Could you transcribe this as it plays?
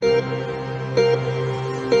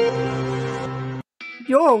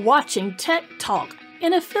You're watching Tech Talk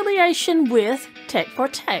in affiliation with Tech for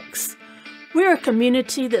Techs. We're a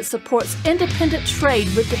community that supports independent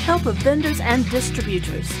trade with the help of vendors and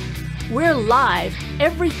distributors. We're live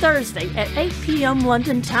every Thursday at 8 p.m.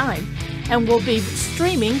 London time, and we'll be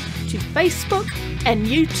streaming to Facebook and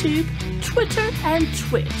YouTube, Twitter, and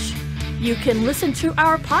Twitch. You can listen to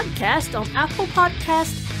our podcast on Apple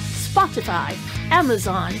Podcast, Spotify,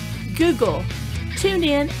 Amazon, Google,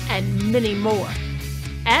 TuneIn, and many more.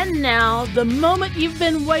 And now, the moment you've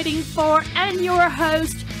been waiting for, and your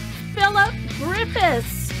host, Philip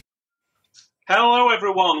Griffiths. Hello,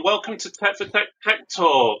 everyone. Welcome to Tech for Tech Tech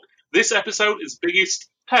Talk. This episode is biggest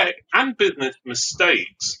tech and business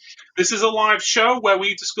mistakes. This is a live show where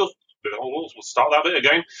we discuss. We'll start that bit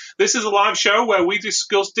again. This is a live show where we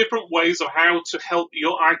discuss different ways of how to help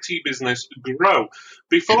your IT business grow.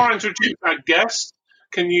 Before I introduce our guest,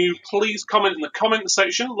 can you please comment in the comment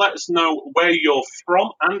section? Let us know where you're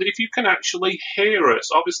from and if you can actually hear us.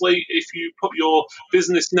 Obviously, if you put your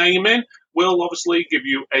business name in, we'll obviously give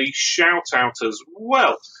you a shout out as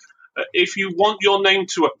well. If you want your name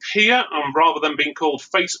to appear, rather than being called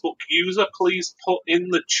Facebook user, please put in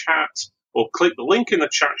the chat or click the link in the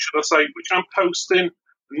chat, should I say, which I'm posting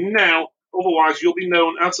now. Otherwise, you'll be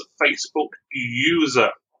known as a Facebook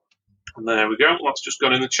user. And there we go. That's just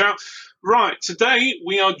gone in the chat. Right. Today,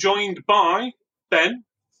 we are joined by Ben,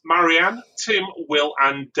 Marianne, Tim, Will,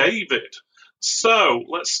 and David. So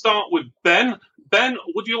let's start with Ben. Ben,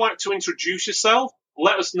 would you like to introduce yourself?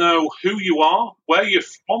 Let us know who you are, where you're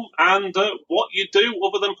from, and what you do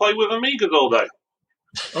other than play with Amigas all day.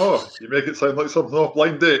 Oh, you make it sound like something off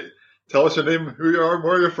Blind Date. Tell us your name, who you are, and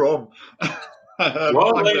where you're from. I'm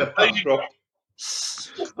Ben Ashcroft.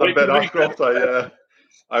 I'm Ben Ashcroft.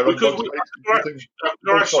 I run I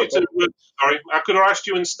could have asked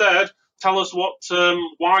you instead. Tell us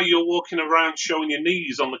why you're walking around showing your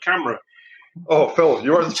knees on the camera. Oh, Phil,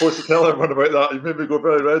 you weren't supposed to tell everyone about that. You made me go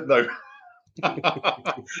very red now.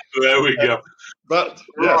 There we go. But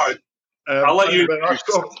right, yes, I'll let you. Ben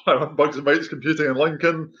Ashcroft. I run Bugs and Bytes Computing in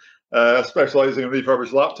Lincoln, specialising in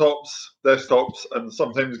refurbished laptops, desktops, and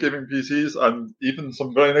sometimes gaming PCs, and even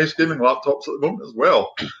some very nice gaming laptops at the moment as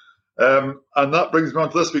well. And that brings me on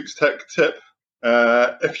to this week's tech tip.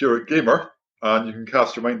 If you're a gamer, and you can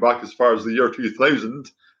cast your mind back as far as the year 2000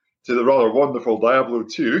 to the rather wonderful Diablo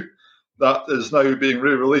 2, that is now being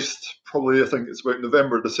re-released, probably I think it's about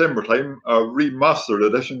November, December time, a remastered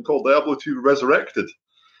edition called Diablo 2 Resurrected,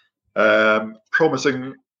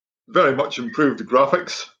 promising very much improved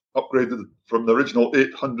graphics, upgraded from the original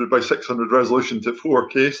 800 by 600 resolution to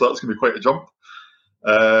 4K, so that's going to be quite a jump.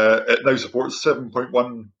 It now supports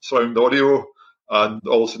 7.1 surround audio, and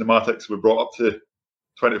all cinematics were brought up to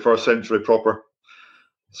 21st century proper.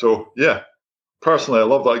 So, yeah, personally, I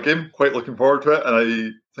love that game. Quite looking forward to it, and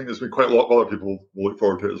I think there's been quite a lot of other people who look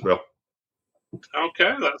forward to it as well.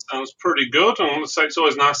 Okay, that sounds pretty good. I want to say it's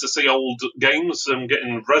always nice to see old games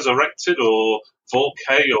getting resurrected or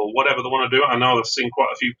 4K or whatever they want to do. I know I've seen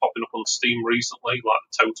quite a few popping up on Steam recently, like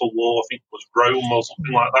Total War, I think it was Rome or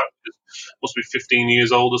something like that. It must be 15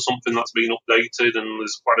 years old or something that's been updated, and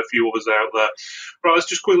there's quite a few others out there. Right, let's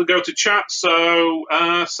just quickly go to chat. So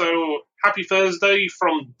happy Thursday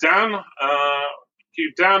from Dan. Thank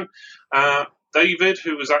you, Dan. David,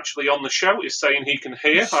 who is actually on the show, is saying he can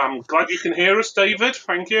hear. I'm glad you can hear us, David.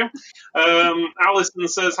 Thank you. Alison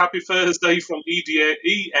says, happy Thursday from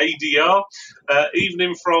EADR.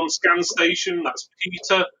 Evening from Scan Station, that's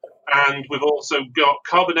Peter. And we've also got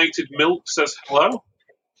Carbonated Milk says hello.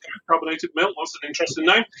 Carbonated Milk, that's an interesting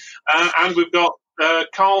name. And we've got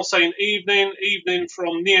Carl saying evening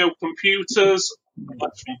from Neo Computers.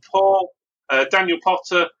 That's from Paul. Daniel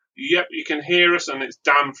Potter. Yep, you can hear us, and it's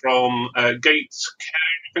Dan from Gates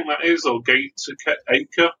Care, I think that is, or Gates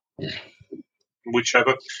Acre,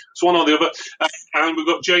 whichever. It's one or the other. And we've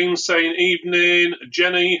got James saying evening.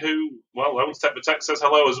 Jenny, who, owns Tech for Tech, says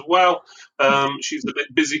hello as well. She's a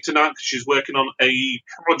bit busy tonight because she's working on a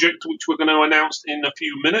project which we're going to announce in a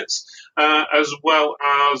few minutes, as well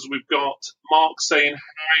as we've got Mark saying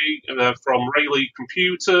hi from Rayleigh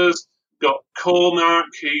Computers. Got Cormac,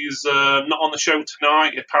 he's not on the show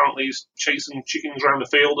tonight. Apparently he's chasing chickens around the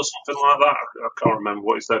field or something like that. I can't remember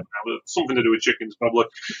what he said now, but something to do with chickens probably.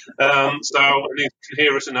 So he can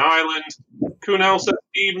hear us in Ireland. Kunal said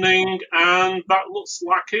evening, and that looks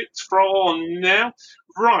like it for now.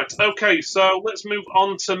 Right, okay, so let's move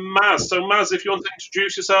on to Maz. So Maz, if you want to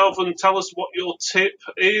introduce yourself and tell us what your tip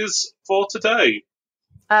is for today.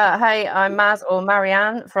 Hey, I'm Maz or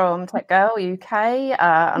Marianne from Tech Girl UK,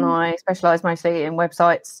 and I specialise mostly in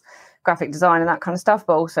websites, graphic design and that kind of stuff,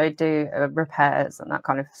 but also do repairs and that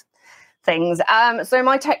kind of things. So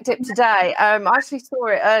my tech tip today, I actually saw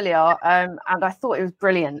it earlier and I thought it was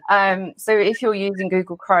brilliant. So if you're using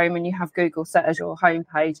Google Chrome and you have Google set as your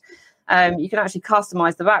homepage, you can actually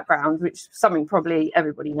customize the background, which is something probably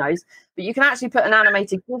everybody knows, but you can actually put an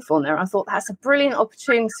animated GIF on there. I thought that's a brilliant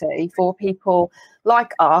opportunity for people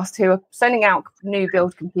like us who are sending out new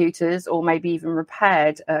build computers or maybe even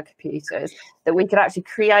repaired computers, that we could actually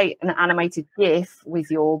create an animated GIF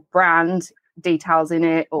with your brand details in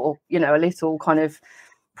it, or a little kind of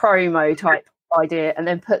promo type idea, and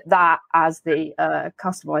then put that as the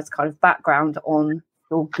customized kind of background on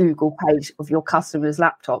your Google page of your customer's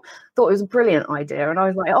laptop. Thought it was a brilliant idea, and I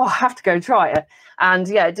was like, I have to go try it. And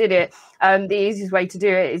yeah, I did it. The easiest way to do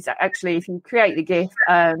it is actually, if you create the GIF,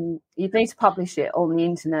 you need to publish it on the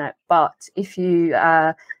internet, but if you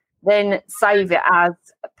then save it as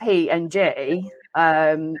PNG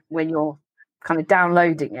when you're kind of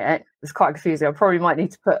downloading it, it's quite confusing. I probably might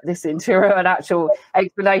need to put this into an actual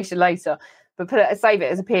explanation later, but save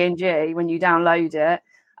it as a PNG when you download it,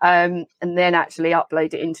 and then actually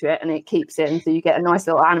upload it into it, and it keeps it, and so you get a nice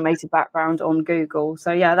little animated background on Google.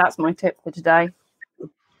 So yeah, that's my tip for today.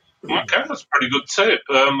 Okay, that's a pretty good tip.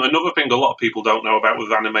 Another thing a lot of people don't know about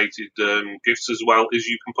with animated GIFs as well is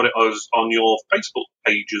you can put it on your Facebook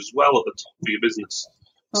page as well at the top of your business.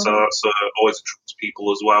 So that's always attracts people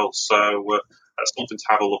as well. So that's something to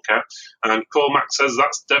have a look at. And Cormac says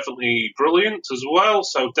that's definitely brilliant as well.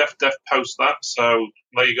 So def post that. So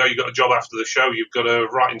there you go. You got a job after the show. You've got to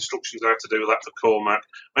write instructions how to do that for Cormac.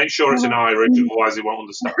 Make sure it's in Irish, otherwise he won't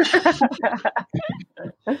understand.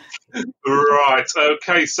 Right.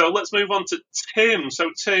 Okay. So let's move on to Tim. So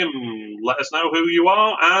Tim, let us know who you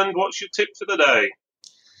are and what's your tip for the day.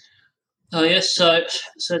 Oh yes, so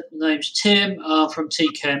the name's Tim. I'm from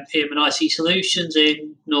TCAM PM and IT Solutions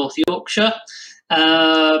in North Yorkshire.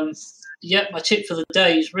 My tip for the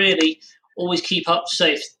day is really always keep up to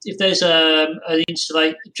date. If there's an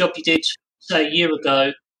job you did, say, a year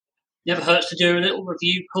ago, never hurts to do a little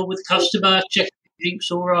review call with the customer, check if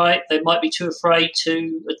everything's all right. They might be too afraid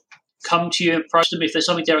to come to you and approach them if there's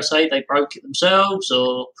something, dare I say, they broke it themselves,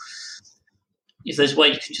 or if there's a way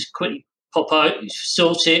you can just quickly pop out,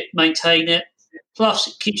 sort it, maintain it. Plus,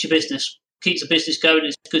 it keeps the business going.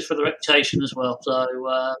 It's good for the reputation as well. So,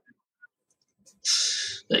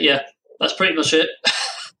 that's pretty much it.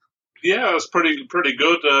 Yeah, that's pretty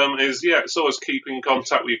good. It's always keep in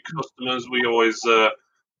contact with your customers. We always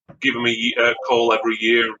give them a call every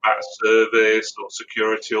year about service or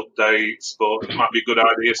security updates. But it might be a good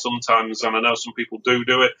idea sometimes, and I know some people do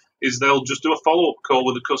it, is they'll just do a follow-up call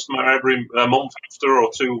with the customer every month after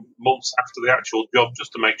or 2 months after the actual job,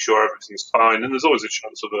 just to make sure everything's fine. And there's always a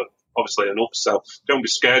chance of obviously an upsell. Don't be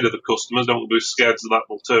scared of the customers. Don't be scared that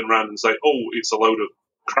they'll turn around and say, oh, it's a load of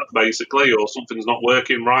crap basically, or something's not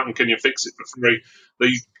working right and can you fix it for free.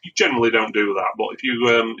 You generally don't do that, but if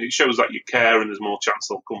you it shows that you care, and there's more chance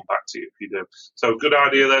they'll come back to you if you do. So good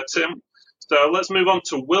idea there, Tim. So let's move on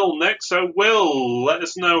to Will next. So Will, let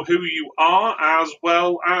us know who you are, as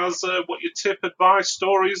well as what your tip, advice,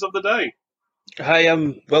 stories of the day. Hi,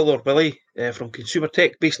 I'm Will or Willie from Consumer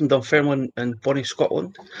Tech, based in Dunfermline in Bonnie,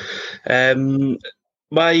 Scotland.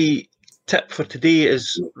 My tip for today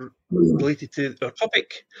is related to our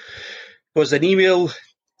topic. Was an email.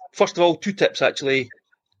 First of all, 2 tips actually.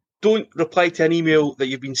 Don't reply to an email that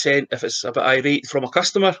you've been sent if it's a bit irate from a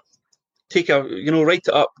customer. Write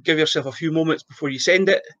it up. Give yourself a few moments before you send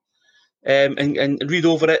it, and read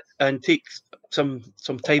over it and take some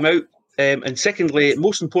time out. And secondly,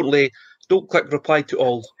 most importantly, don't click reply to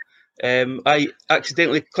all. I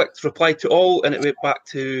accidentally clicked reply to all, and it went back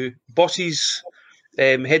to bosses,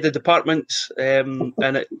 head of departments, and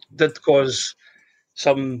it did cause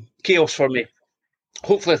some chaos for me.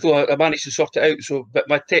 Hopefully, though, I managed to sort it out. So, but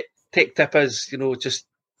my tech tip is, just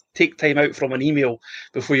take time out from an email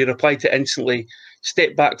before you reply to it instantly.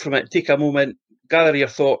 Step back from it, take a moment, gather your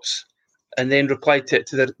thoughts, and then reply to it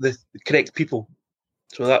to the correct people.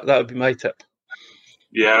 So that would be my tip.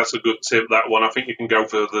 Yeah, that's a good tip, that one. I think you can go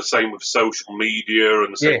for the same with social media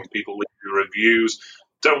and the same with people leaving reviews.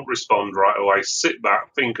 Don't respond right away. Sit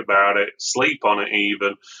back, think about it, sleep on it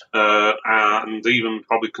even, and even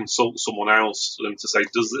probably consult someone else and to say,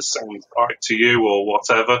 does this sound right to you or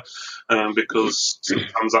whatever? Because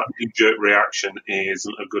sometimes that knee-jerk reaction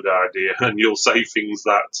isn't a good idea, and you'll say things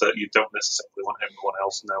that you don't necessarily want everyone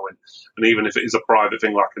else knowing. And even if it is a private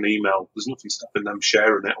thing like an email, there's nothing stopping them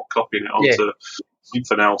sharing it or copying it onto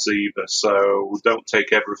something else either. So don't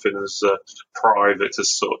take everything as private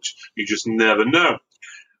as such. You just never know.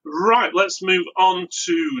 Right, let's move on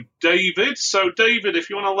to David. So, David, if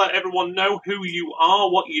you want to let everyone know who you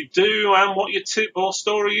are, what you do, and what your tip or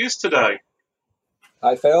story is today.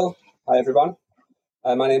 Hi, Phil. Hi, everyone.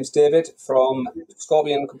 My name's David from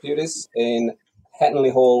Scorpion Computers in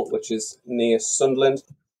Hettonley Hall, which is near Sunderland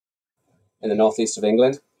in the northeast of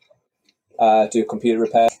England. Do computer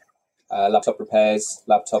repair, laptop repairs,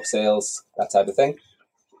 laptop sales, that type of thing.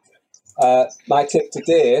 My tip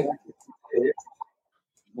today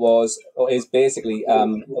is basically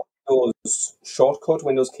Windows shortcut,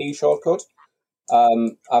 Windows key shortcut.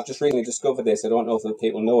 I've just recently discovered this. I don't know if the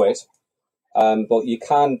people know it, but you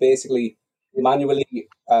can basically manually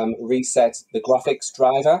reset the graphics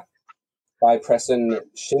driver by pressing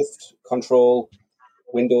Shift, Control,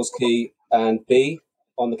 Windows key, and B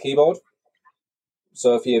on the keyboard.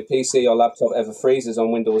 So if your PC or laptop ever freezes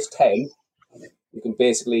on Windows 10, you can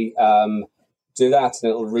basically do that, and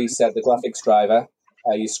it'll reset the graphics driver.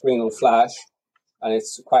 Your screen will flash, and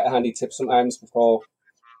it's quite a handy tip sometimes before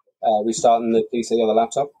restarting the PC or the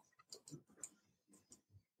laptop.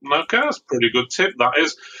 Okay, that's a pretty good tip, that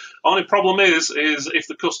is. Only problem is if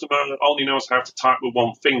the customer only knows how to type with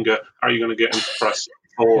one finger, how are you going to get them to press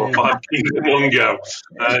 4 or 5 keys in one go?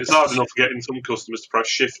 It's hard enough getting some customers to press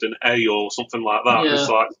Shift and A or something like that. Yeah. It's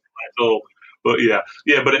like, oh. But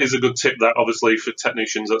but it is a good tip. That obviously for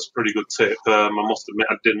technicians, that's a pretty good tip. I must admit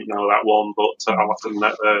I didn't know that one, but I'll have to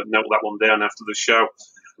note that one down after the show.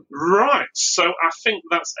 Right, so I think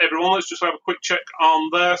that's everyone. Let's just have a quick check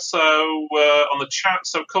on there. So on the chat,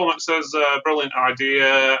 so Cormac says, brilliant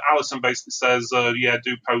idea. Alison basically says,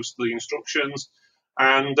 do post the instructions.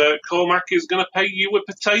 And Cormac is going to pay you with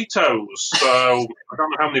potatoes. So I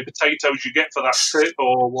don't know how many potatoes you get for that trip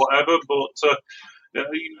or whatever, but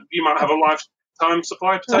you might have a lifetime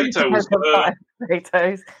supply of potatoes.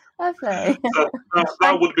 Potatoes. Lovely.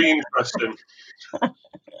 That would be interesting.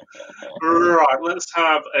 Right, let's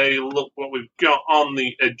have a look what we've got on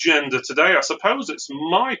the agenda today. I suppose it's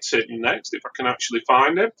my tip next, if I can actually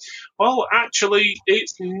find it. Well, actually,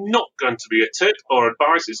 it's not going to be a tip or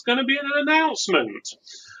advice. It's going to be an announcement.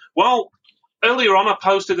 Well, earlier on, I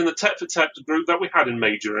posted in the Tech for Tech group that we had a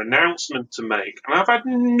major announcement to make. And I've had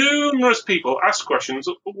numerous people ask questions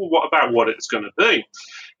about what it's going to be,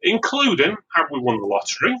 including, have we won the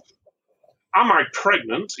lottery? Am I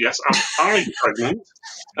pregnant? Yes, am I pregnant?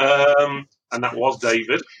 And that was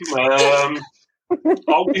David.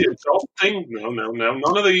 Are we adopting? No.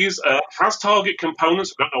 None of these. Has Target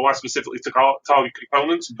Components, I don't know why specifically Target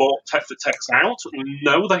Components, bought Tech for Tech's out?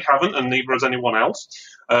 No, they haven't, and neither has anyone else.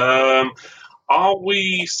 Are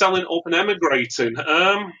we selling up and emigrating?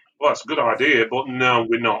 Well, that's a good idea, but no,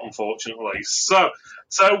 we're not, unfortunately. So,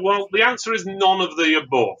 well, the answer is none of the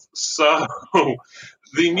above. So,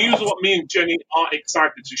 the news of what me and Jenny are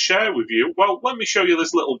excited to share with you, well, let me show you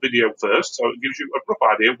this little video first, so it gives you a rough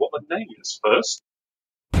idea of what the name is first.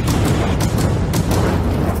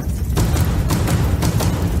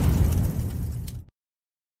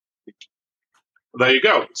 There you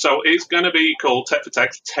go. So it's going to be called Tech for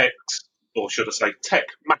Tech's Text, or should I say Tech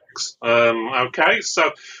Max. Okay,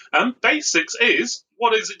 so basics is,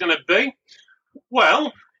 what is it going to be?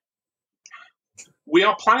 Well, we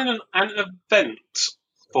are planning an event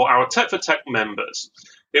for our Tech for Tech members.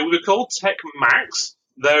 It will be called Tech Max.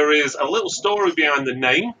 There is a little story behind the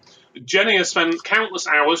name. Jenny has spent countless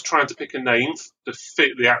hours trying to pick a name to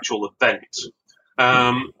fit the actual event.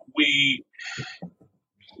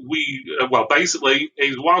 Well, basically,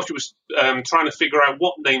 while she was trying to figure out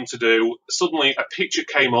what name to do, suddenly a picture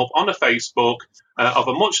came up on her Facebook of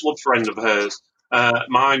a much-loved friend of hers,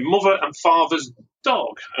 my mother and father's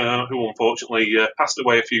dog, who unfortunately passed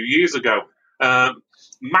away a few years ago.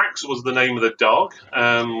 Max was the name of the dog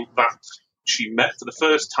that she met for the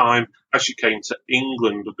first time as she came to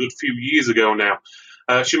England a good few years ago now.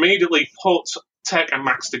 She immediately put Tech and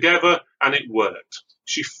Max together, and it worked.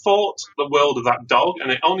 She thought the world of that dog,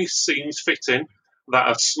 and it only seems fitting that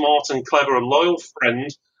a smart and clever and loyal friend,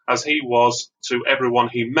 as he was to everyone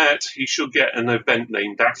he met, he should get an event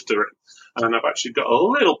named after him. And I've actually got a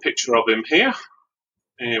little picture of him here.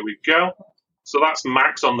 Here we go. So that's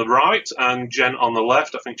Max on the right and Jen on the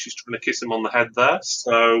left. I think she's trying to kiss him on the head there.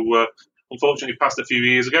 So unfortunately passed a few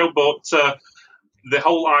years ago, but the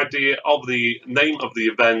whole idea of the name of the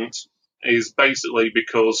event is basically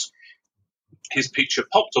because his picture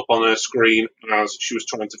popped up on her screen as she was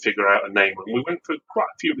trying to figure out a name. And we went through quite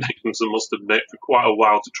a few names, I must admit, for quite a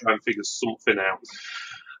while to try and figure something out.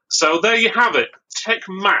 So there you have it, Tech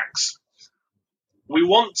Max. We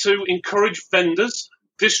want to encourage vendors,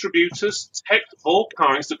 distributors, tech of all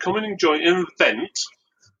kinds to come and enjoy an event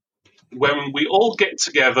when we all get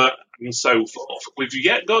together and so forth. We've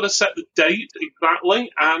yet got to set the date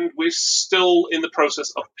exactly, and we're still in the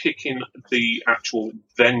process of picking the actual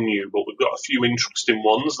venue, but we've got a few interesting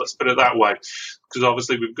ones, let's put it that way, because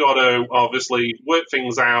obviously we've got to work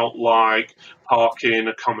things out like parking,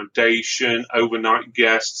 accommodation, overnight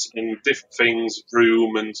guests, and different things,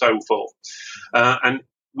 room, and so forth. And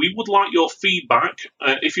we would like your feedback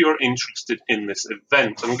if you're interested in this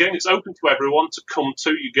event. And again, it's open to everyone to come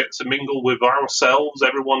to. You get to mingle with ourselves,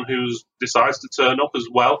 everyone who decides to turn up as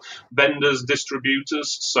well, vendors,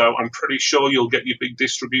 distributors. So I'm pretty sure you'll get your big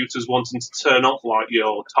distributors wanting to turn up, like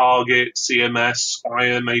your Target, CMS,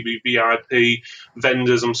 Spire, maybe VIP.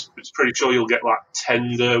 Vendors, I'm pretty sure you'll get like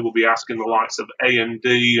Tender. We'll be asking the likes of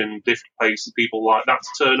A&D and different places, people like that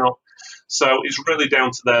to turn up. So it's really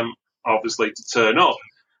down to them, obviously, to turn up.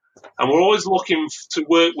 And we're always looking to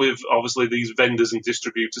work with, obviously, these vendors and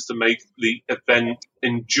distributors to make the event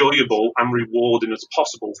enjoyable and rewarding as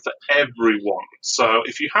possible for everyone. So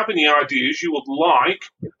if you have any ideas you would like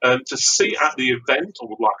to see at the event or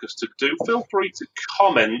would like us to do, feel free to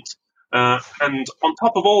comment. And on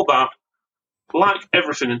top of all that, like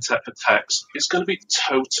everything in Tech for Techs, it's going to be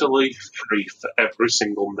totally free for every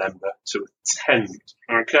single member to attend.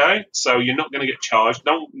 Okay? So you're not going to get charged.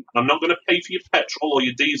 I'm not going to pay for your petrol or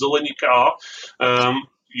your diesel in your car.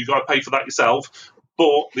 You've got to pay for that yourself.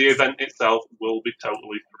 But the event itself will be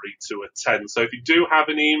totally free to attend. So if you do have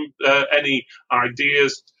any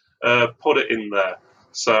ideas, put it in there.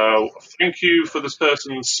 So thank you for this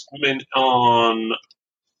person spamming on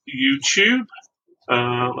YouTube.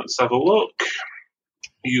 Let's have a look.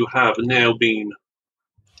 You have now been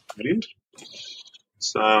named.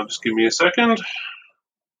 So just give me a second.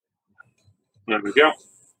 There we go.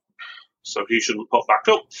 So he shouldn't pop back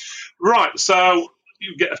up. Right, so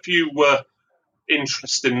you get a few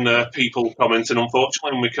interesting people commenting,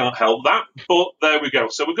 unfortunately, and we can't help that. But there we go.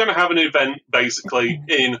 So we're going to have an event basically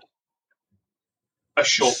in a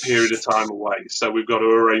short period of time away. So we've got to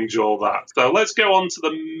arrange all that. So let's go on to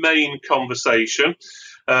the main conversation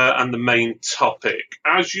and the main topic.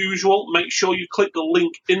 As usual, make sure you click the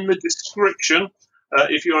link in the description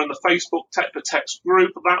if you're on the Facebook Tech for Techs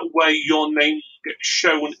group. That way your name gets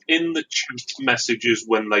shown in the chat messages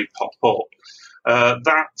when they pop up.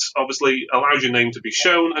 That obviously allows your name to be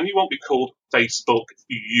shown and you won't be called Facebook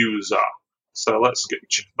user. So let's get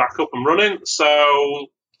back up and running. So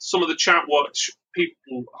some of the chat watch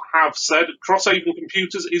people have said Crosshaven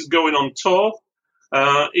Computers is going on tour.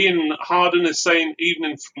 Ian Harden is saying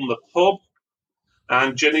evening from the pub.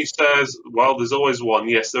 And Jenny says, well, there's always one.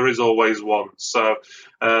 Yes, there is always one. So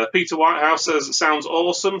Peter Whitehouse says it sounds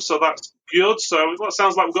awesome. So that's good. So it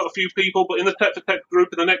sounds like we've got a few people. But in the Tech for Tech group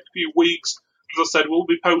in the next few weeks, as I said, we'll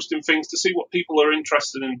be posting things to see what people are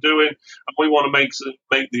interested in doing. And we want to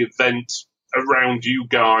make the event around you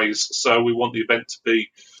guys. So we want the event to be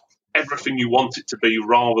everything you want it to be,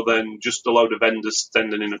 rather than just a load of vendors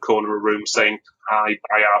standing in a corner of a room saying, "I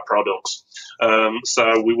buy our products."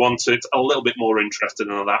 So we want it a little bit more interesting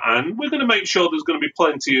than that, and we're going to make sure there's going to be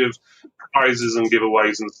plenty of prizes and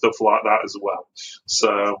giveaways and stuff like that as well.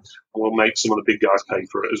 So we'll make some of the big guys pay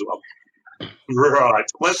for it as well. Right,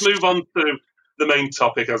 let's move on to the main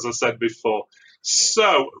topic, as I said before.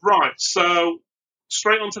 So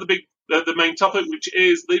straight on to the main topic, which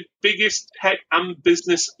is the biggest tech and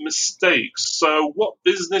business mistakes. So what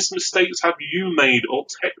business mistakes have you made, or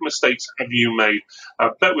tech mistakes have you made? I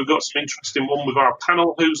bet we've got some interesting one with our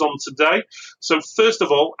panel who's on today. So first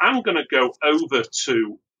of all, I'm going to go over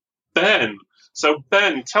to Ben. So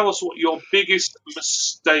Ben, tell us what your biggest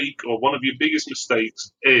mistake, or one of your biggest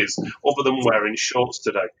mistakes is, other than wearing shorts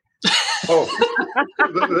today. Oh,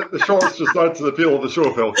 the shorts just add to the appeal of the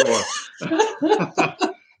show, Phil. Come on.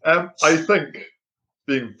 I think,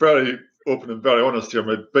 being very open and very honest here,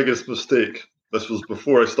 my biggest mistake, this was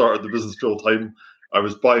before I started the business full time, I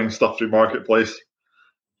was buying stuff through Marketplace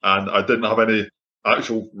and I didn't have any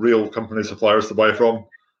actual real company suppliers to buy from.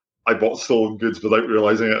 I bought stolen goods without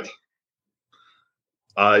realising it.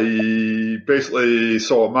 I basically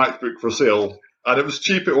saw a MacBook for sale and it was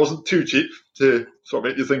cheap. It wasn't too cheap to sort of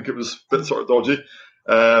make you think it was a bit sort of dodgy.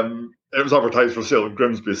 It was advertised for sale in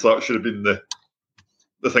Grimsby, so that should have been the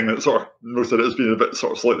thing that sort of noted it as being a bit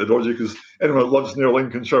sort of slightly dodgy, because anyone that lives near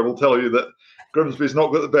Lincolnshire will tell you that Grimsby's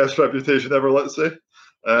not got the best reputation ever, let's say.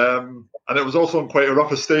 And it was also in quite a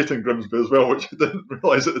rough estate in Grimsby as well, which I didn't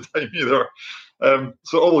realise at the time either.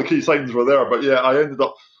 So all the key signs were there. But yeah, I ended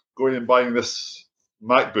up going and buying this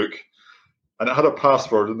MacBook, and it had a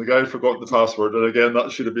password, and the guy had forgotten the password. And again,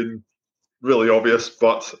 that should have been really obvious,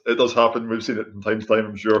 but it does happen. We've seen it from time to time,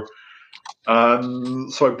 I'm sure.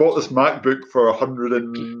 And so I bought this MacBook for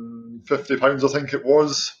 £150, £150, I think it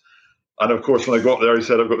was. And of course, when I got there, he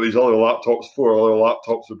said, I've got these other laptops, 4 other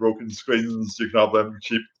laptops with broken screens. You can have them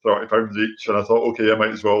cheap, £30 each. And I thought, okay, I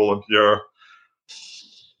might as well. And here,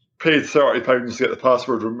 paid £30 to get the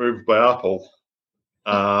password removed by Apple.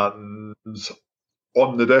 And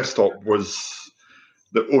on the desktop was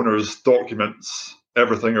the owner's documents,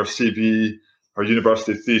 everything, her CV, her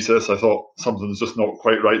university thesis. I thought something's just not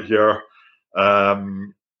quite right here.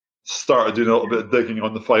 Started doing a little bit of digging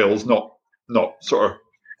on the files, not sort of,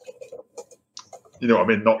 you know what I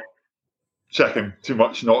mean, not checking too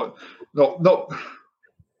much, not you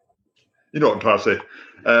know what I'm trying to say.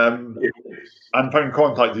 And found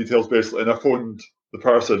contact details basically, and I phoned the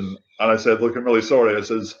person and I said, look, I'm really sorry. I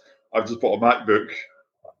says, I've just bought a MacBook.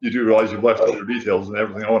 You do realise you've left all your details and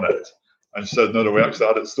everything on it. And she said, no, we actually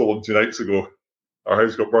had it stolen 2 nights ago. Our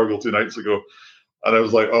house got burgled 2 nights ago. And I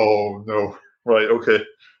was like, oh no, right, okay.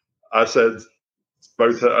 I said,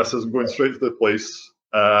 about it, I says, I'm going straight to the place.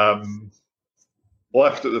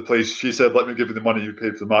 Left at the place, she said, let me give you the money you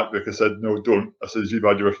paid for the MacBook. I said, no, don't. I said, you've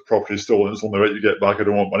had your property stolen. It's only right you get back. I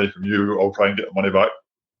don't want money from you. I'll try and get the money back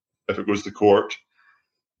if it goes to court.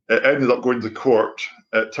 It ended up going to court.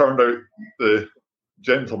 It turned out the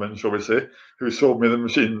gentleman, shall we say, who sold me the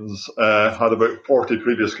machines had about 40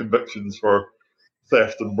 previous convictions for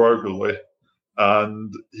theft and burglary.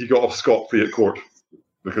 And he got off scot-free at court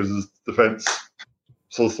because his defence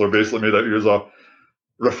solicitor basically made out he was a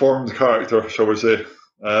reformed character, shall we say.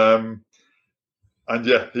 And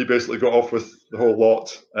yeah, he basically got off with the whole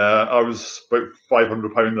lot. I was about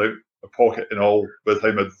 £500 out of pocket in all by the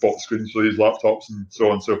time I'd bought screens for these laptops and so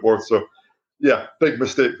on and so forth. So yeah, big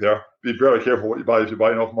mistake there. Be very careful what you buy if you're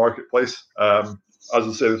buying off Marketplace. As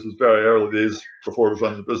I say, this was very early days before I was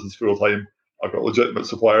running the business full time. I've got legitimate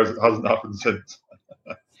suppliers. It hasn't happened since.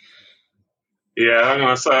 Yeah, I'm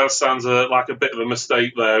going to say that sounds like a bit of a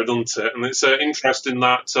mistake there, doesn't it? And it's interesting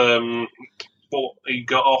that he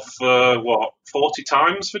got off, 40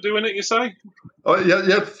 times for doing it, you say? Oh,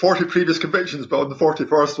 yeah, 40 previous convictions, but on the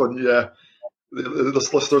 41st one, yeah, the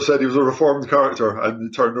solicitor said he was a reformed character and he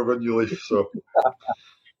turned over a new leaf. So,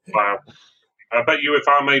 wow. I bet you if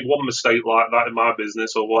I made one mistake like that in my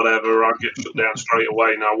business or whatever, I'd get shut down straight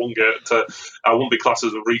away. And I wouldn't be classed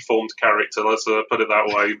as a reformed character. Let's put it that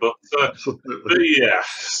way. But yeah,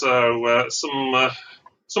 so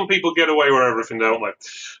some people get away with everything, don't they?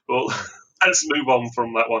 Well, let's move on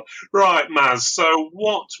from that one. Right, Maz. So,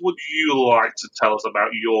 what would you like to tell us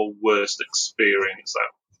about your worst experience then?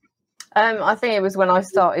 I think it was when I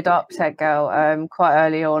started up Tech Girl quite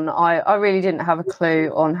early on. I really didn't have a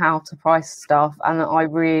clue on how to price stuff, and I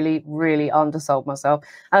really, really undersold myself.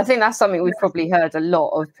 And I think that's something we've probably heard a lot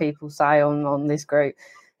of people say on this group.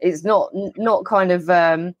 It's not kind of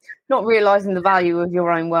not realising the value of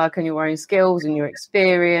your own work and your own skills and your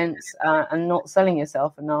experience, and not selling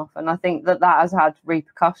yourself enough. And I think that has had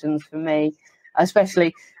repercussions for me.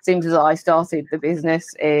 Especially seems as I started the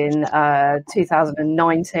business in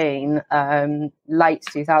 2019, late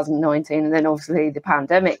 2019, and then obviously the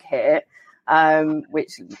pandemic hit,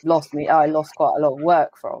 which I lost quite a lot of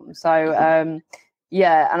work from. So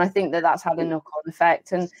yeah, and I think that's had a knock-on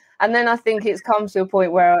effect. And then I think it's come to a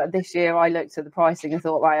point where this year I looked at the pricing and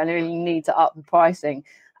thought, right, I really need to up the pricing,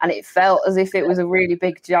 and it felt as if it was a really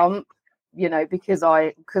big jump, you know, because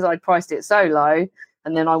I priced it so low.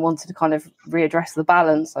 And then I wanted to kind of readdress the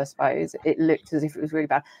balance, I suppose. It looked as if it was really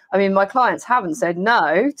bad. I mean, my clients haven't said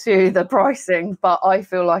no to the pricing, but I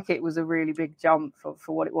feel like it was a really big jump for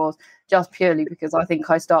what it was, just purely because I think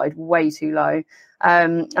I started way too low.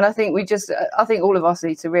 And I think I think all of us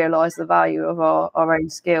need to realise the value of our own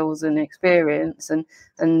skills and experience and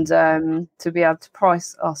to be able to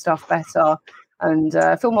price our stuff better. And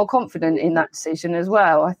feel more confident in that decision as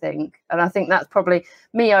well, I think. And I think that's probably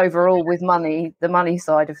me overall with money, the money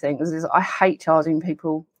side of things, is I hate charging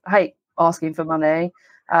people. I hate asking for money.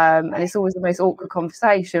 And it's always the most awkward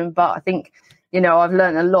conversation. But I think, you know, I've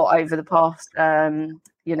learned a lot over the past,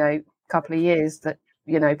 couple of years that,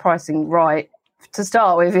 you know, pricing right to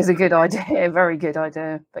start with is a good idea, a very good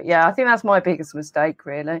idea. But yeah, I think that's my biggest mistake,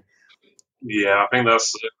 really. Yeah, I think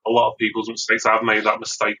that's a lot of people's mistakes. I've made that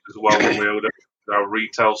mistake as well when we were at our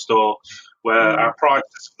retail store, where our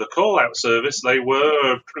prices for the call-out service, they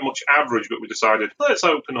were pretty much average, but we decided, let's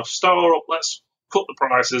open a store up, let's cut the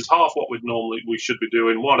prices, half what we should be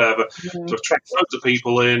doing, whatever, to attract loads of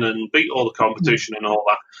people in and beat all the competition and all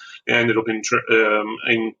that. It ended up in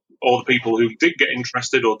all the people who did get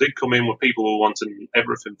interested or did come in were people who wanted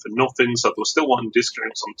everything for nothing, so they were still wanting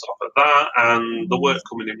discounts on top of that, and the work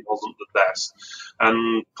coming in wasn't the best.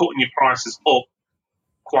 And putting your prices up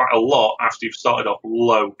quite a lot after you've started off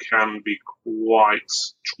low can be quite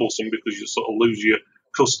troublesome because you sort of lose your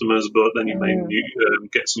customers, but then you may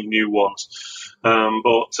get some new ones.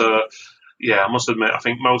 Yeah, I must admit, I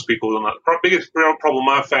think most people have done that. The biggest problem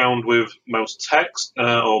I've found with most techs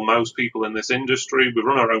or most people in this industry, we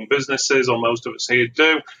run our own businesses, or most of us here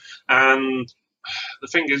do, and the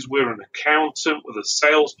thing is, we're an accountant, with a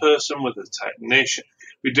salesperson, with a technician.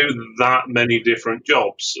 We do that many different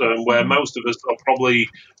jobs, where most of us are probably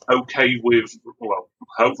okay with, well,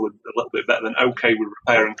 hopefully a little bit better than okay with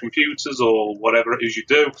repairing computers or whatever it is you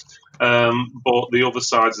do. But the other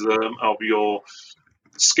sides of your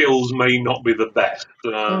skills may not be the best.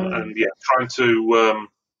 And yeah, trying to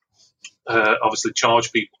obviously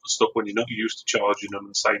charge people for stuff when you're not used to charging them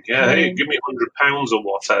and saying, yeah, hey, give me £100 or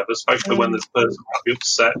whatever, especially when this person might be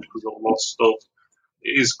upset because they've lost stuff.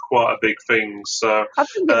 It is quite a big thing. So I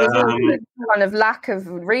think it was a kind of lack of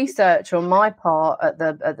research on my part at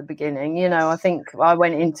the beginning. You know, I think I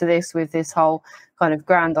went into this with this whole kind of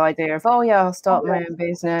grand idea of, oh yeah, I'll start my own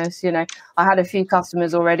business. You know, I had a few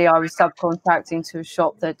customers already. I was subcontracting to a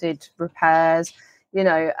shop that did repairs. You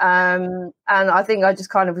know, and I think I just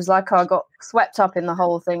kind of was like, I got swept up in the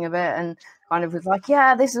whole thing of it, and kind of was like,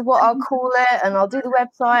 yeah, this is what I'll call it, and I'll do the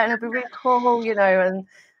website, and it'll be really cool, you know,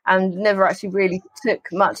 and never actually really took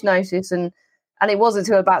much notice. And it wasn't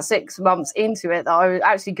until about 6 months into it that I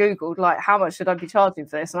actually Googled, like, how much should I be charging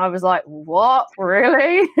for this? And I was like, what,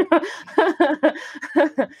 really?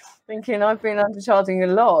 Thinking I've been undercharging a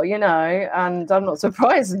lot, you know, and I'm not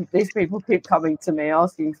surprised if these people keep coming to me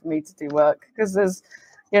asking for me to do work, because there's,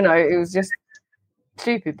 you know, it was just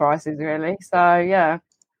stupid prices, really. So, yeah.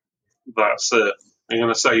 That's it. I'm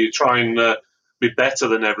going to say you try and be better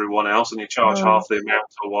than everyone else and you charge half the amount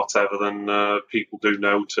or whatever, then people do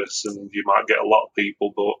notice, and you might get a lot of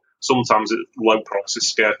people, but sometimes low prices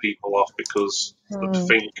scare people off because they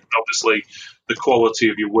think, obviously, the quality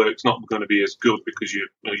of your work's not going to be as good because you're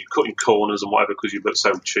cutting corners and whatever because you're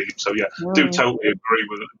so cheap. So yeah, do totally agree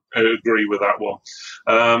with that one.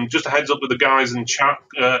 Just a heads up with the guys in chat,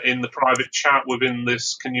 in the private chat within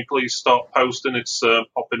this. Can you please start posting? It's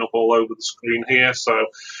popping up all over the screen here, so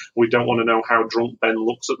we don't want to know how drunk Ben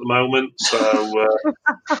looks at the moment. So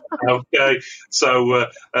okay, so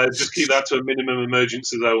just keep that to a minimum,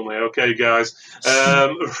 emergencies only. Okay, guys.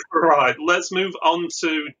 Right, let's move on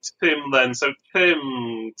to Tim then. So Tim,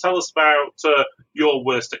 tell us about your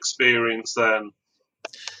worst experience then.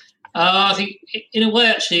 I think, in a way,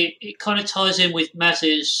 actually, it kind of ties in with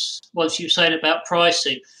Maz's, what you were saying about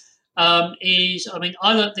pricing. I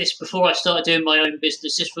learned this before I started doing my own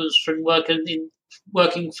business. This was from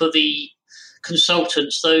working for the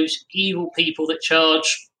consultants, those evil people that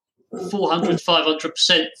charge 400,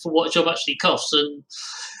 500% for what a job actually costs.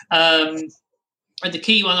 And the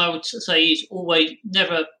key one I would say is always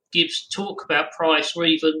never talk about price, or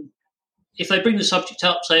even if they bring the subject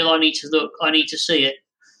up, say, I need to look, I need to see it.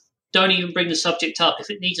 Don't even bring the subject up. If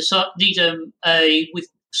it needs certainly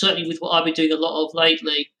with what I've been doing a lot of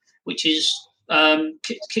lately, which is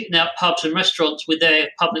kicking out pubs and restaurants with their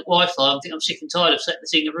public Wi-Fi. I think I'm sick and tired of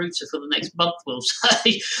setting a router for the next month, we'll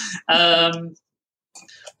say.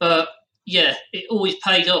 But yeah, it always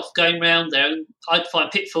paid off going round there, and I'd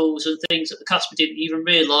find pitfalls and things that the customer didn't even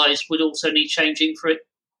realise would also need changing for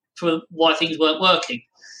why things weren't working.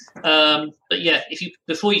 But yeah,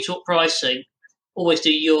 before you talk pricing, always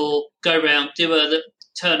do your go round,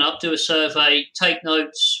 turn up, do a survey, take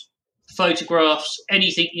notes, photographs,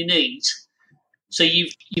 anything you need. So you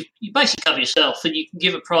basically cover yourself, and you can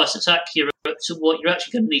give a price that's accurate to what you're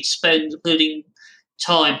actually going to need to spend, including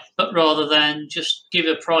time, but rather than just give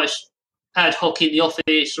a price ad hoc in the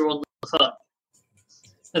office or on the phone.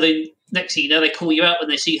 And then next thing you know, they call you out when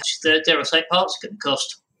they see dare I say parts are going to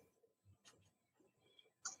cost.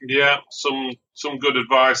 Yeah, some good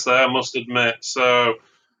advice there, I must admit. So,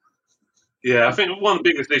 yeah, I think one of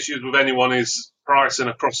the biggest issues with anyone is pricing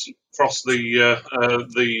across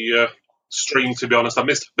the stream, to be honest. I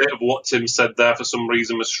missed a bit of what Tim said there. For some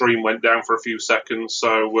reason, my stream went down for a few seconds,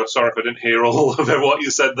 so sorry if I didn't hear all of what you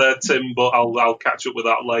said there, Tim, but I'll catch up with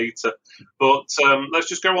that later. But let's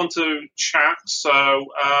just go on to chat. So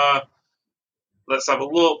let's have a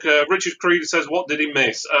look. Richard Creed says, what did he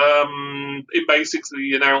miss? It basically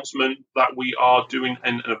the announcement that we are doing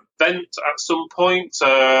an event at some point.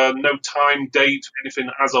 No time, date, anything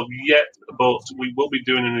as of yet, but we will be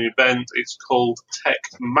doing an event. It's called Tech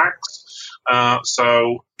Max.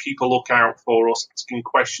 So keep a lookout for us asking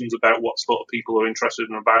questions about what sort of people are interested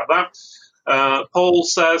in about that. Paul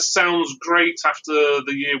says, sounds great after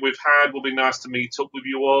the year we've had. Will be nice to meet up with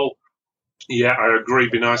you all. Yeah, I agree.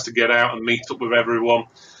 It'd be nice to get out and meet up with everyone.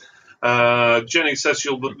 Jenny says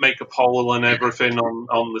she'll make a poll and everything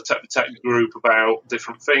on the Tech for Tech group about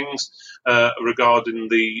different things regarding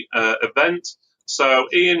the event. So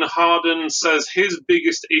Ian Harden says his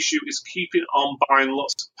biggest issue is keeping on buying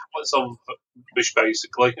lots of pallets of rubbish,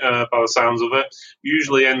 basically, by the sounds of it.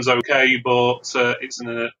 Usually ends okay, but it's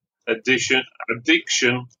an addiction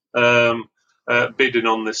bidding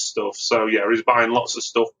on this stuff. So, yeah, he's buying lots of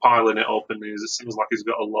stuff, piling it up, and it seems like he's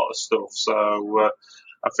got a lot of stuff. So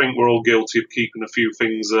I think we're all guilty of keeping a few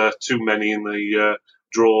things too many in the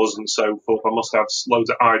drawers and so forth. I must have loads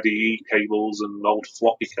of IDE cables and old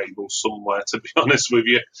floppy cables somewhere, to be honest with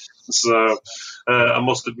you. So I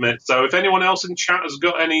must admit. So if anyone else in chat has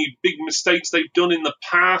got any big mistakes they've done in the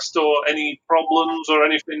past or any problems or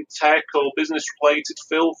anything tech or business related,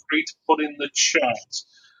 feel free to put in the chat.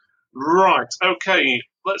 Right, okay,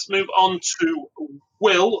 let's move on to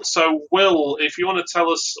Will. So Will, if you want to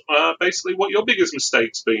tell us basically what your biggest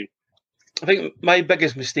mistake's been. I think my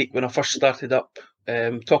biggest mistake when I first started up,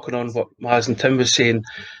 talking on what Maz and Tim was saying,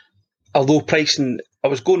 although pricing, I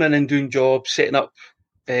was going in and doing jobs, setting up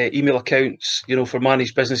email accounts, for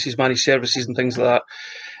managed businesses, managed services and things like that,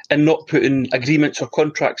 and not putting agreements or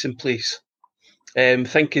contracts in place.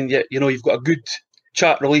 Thinking that, you've got a good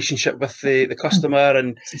chat relationship with the customer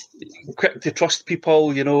and quick to trust people,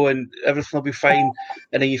 and everything will be fine.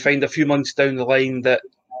 And then you find a few months down the line that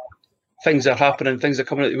things are happening, things are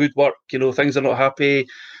coming out of the woodwork, things are not happy,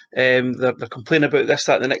 they're complaining about this,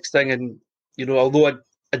 that, and the next thing. And, although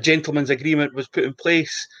a gentleman's agreement was put in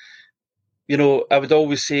place, I would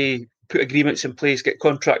always say put agreements in place, get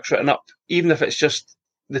contracts written up, even if it's just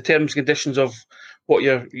the terms and conditions of what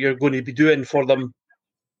you're going to be doing for them,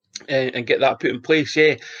 and get that put in place,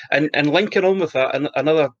 yeah. And linking on with that, and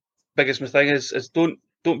another biggest thing is don't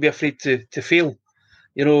be afraid to fail.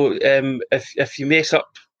 If you mess up,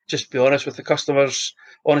 just be honest with the customers,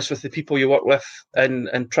 honest with the people you work with,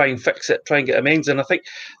 and try and fix it, try and get amends. And I think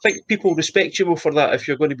people respect you more for that if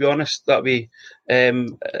you're going to be honest that way.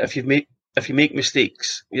 If you make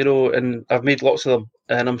mistakes, and I've made lots of them,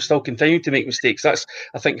 and I'm still continuing to make mistakes. That's,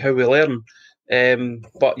 I think, how we learn.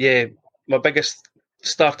 But yeah, my biggest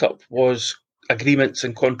startup was agreements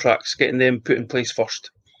and contracts, getting them put in place first.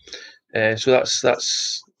 So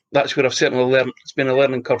that's where I've certainly learned. It's been a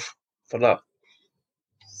learning curve for that.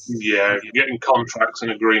 Yeah, getting contracts and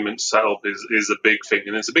agreements set up is a big thing,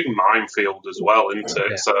 and it's a big minefield as well, isn't it?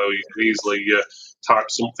 Yeah. So you can easily type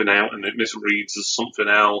something out and it misreads as something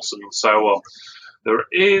else, and so on. There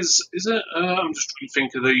is it? I'm just trying to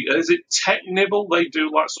think of is it TechNibble? They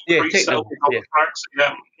do like some pre-sale contracts.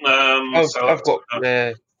 Yeah. I've got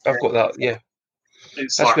that. Yeah.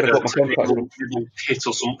 It's That's like a kit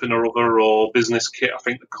or something or other, or business kit, I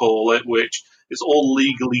think they call it, which is all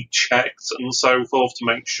legally checked and so forth to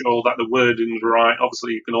make sure that the wording's right.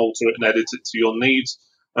 Obviously, you can alter it and edit it to your needs.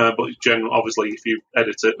 But obviously, if you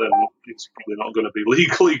edit it, then it's probably not going to be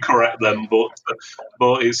legally correct then.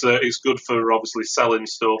 But it's good for obviously selling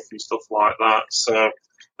stuff and stuff like that. So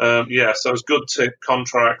so it's good to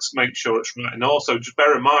contracts, make sure it's right. And also, just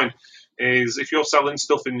bear in mind is if you're selling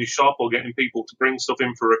stuff in your shop or getting people to bring stuff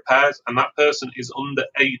in for repairs, and that person is under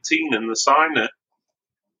 18 and they sign it,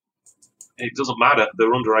 it doesn't matter.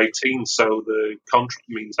 They're under 18, so the contract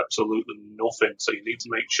means absolutely nothing. So you need to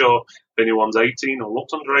make sure if anyone's 18 or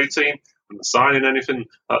looks under 18 and they're signing anything,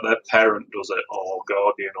 that their parent does it, or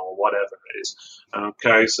guardian, or whatever it is.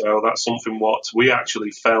 Okay, so that's something what we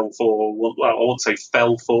actually fell for. Well, I won't say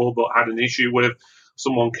fell for, but had an issue with.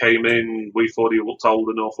 Someone came in, we thought he looked old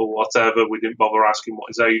enough or whatever. We didn't bother asking what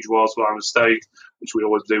his age was by mistake, which we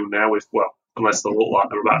always do now. Unless they look like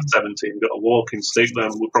they're about 17, got a walking stick, then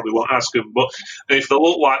we probably won't ask them. But if they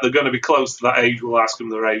look like they're going to be close to that age, we'll ask them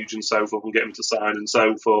their age and so forth and get them to sign and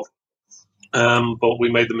so forth. But we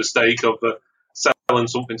made the mistake of selling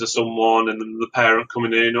something to someone and then the parent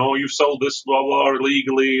coming in, oh, you've sold this blah, blah,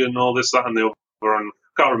 illegally and all this, that and the other. And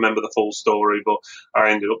I can't remember the full story, but I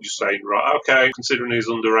ended up just saying, right, okay, considering he's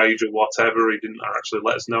underage or whatever, he didn't actually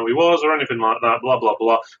let us know he was or anything like that, blah, blah,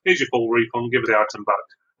 blah. Here's your full refund, give the item back.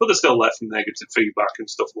 But they're still left negative feedback and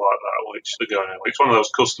stuff like that, which they're going on. It's one of those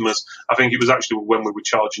customers. I think it was actually when we were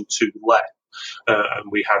charging too less,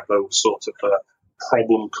 and we had those sort of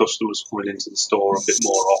problem customers coming into the store a bit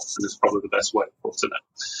more often is probably the best way of putting it.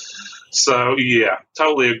 So, yeah,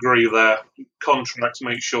 totally agree there. Contracts,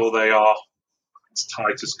 make sure they are as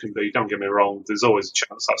tight as can be. Don't get me wrong, there's always a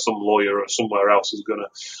chance that some lawyer or somewhere else is going to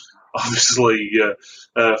obviously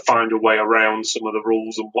find a way around some of the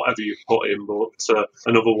rules and whatever you put in, but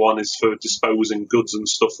another one is for disposing goods and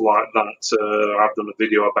stuff like that. I've done a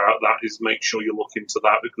video about that, is make sure you look into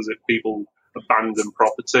that, because if people abandoned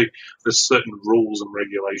property, there's certain rules and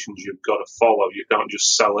regulations you've got to follow. You can't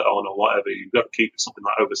just sell it on or whatever. You've got to keep it something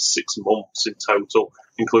like over 6 months in total,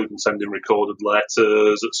 including sending recorded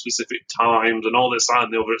letters at specific times and all this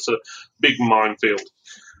and the other. It's a big minefield.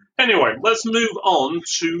 Anyway, let's move on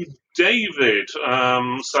to David.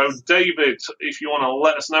 So, David, if you want to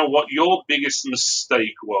let us know what your biggest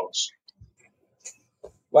mistake was.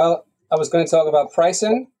 Well, I was going to talk about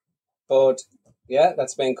pricing, but yeah,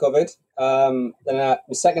 that's been covered. Then the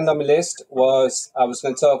second on my list was I was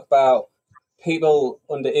going to talk about people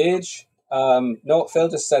underage. No, Phil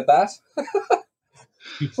just said that.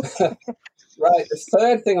 Right, the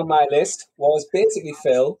third thing on my list was basically,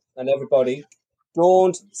 Phil and everybody,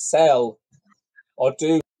 don't sell or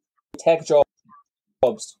do tech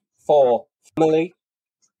jobs for family.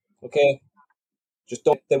 Okay? Just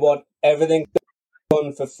don't. They want everything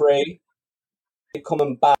done for free. You're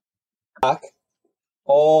coming back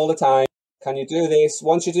all the time. Can you do this?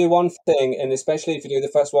 Once you do one thing, and especially if you do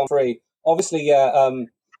the first one free, obviously,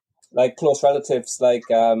 like close relatives, like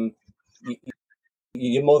your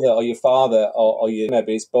mother or your father or your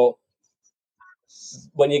neighbours, but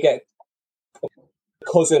when you get a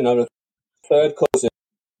cousin or a third cousin,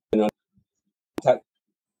 or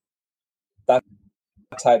that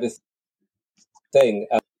type of thing,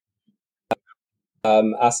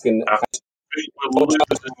 asking.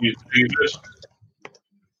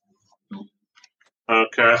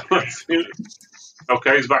 Okay.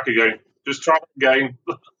 Okay, he's back again. Just try again.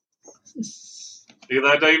 Are you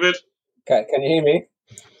there, David? Okay, can you hear me?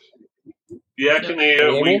 Yeah, I can hear Can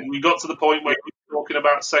you you. hear me? We got to the point where we were talking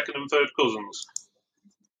about second and third cousins.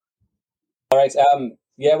 All right.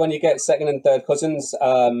 Yeah, when you get second and third cousins,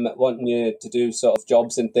 wanting you to do sort of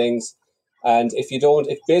jobs and things, and if you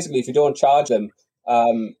don't charge them,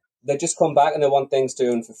 they just come back and they want things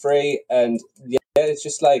doing for free, and yeah, it's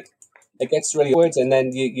just like it gets really weird. And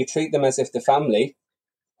then you treat them as if they're family,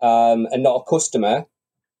 and not a customer.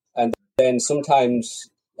 And then sometimes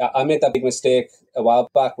I made that big mistake a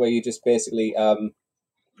while back where you just basically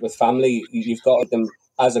with family you've got them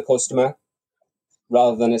as a customer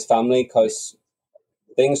rather than as family, because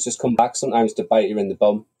things just come back sometimes to bite you in the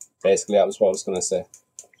bum. Basically, that was what I was going to say.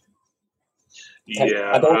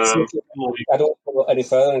 Yeah. I don't go any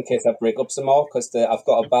further in case I break up some more because I've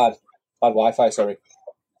got a bad Wi-Fi. Sorry.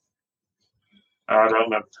 I don't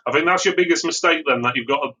know. I think that's your biggest mistake then, that you've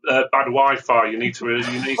got a bad Wi-Fi. You need to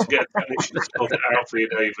get a technician to sort it out for you,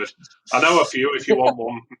 David. I know a few if you want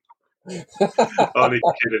one. Only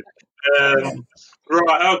kidding.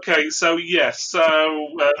 Right, okay, so yes,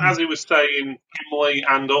 as he was saying, family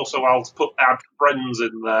and also I'll add friends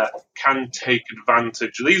in there can take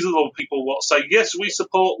advantage. These are the people what say, yes, we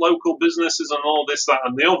support local businesses and all this, that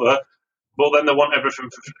and the other, but then they want everything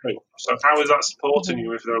for free. So how is that supporting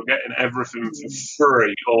you if they're getting everything for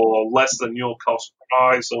free or less than your cost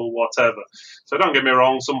price or whatever? So don't get me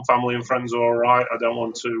wrong, some family and friends are all right. I don't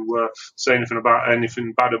want to say anything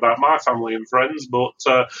bad about my family and friends, but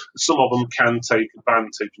some of them can take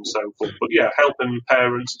advantage and so forth. But yeah, helping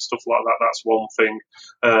parents and stuff like that, that's one thing.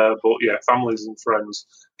 But yeah, families and friends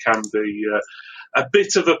can be a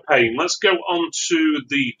bit of a pain. Let's go on to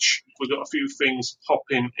the chat. We've got a few things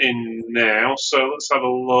popping in now, so let's have a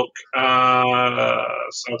look.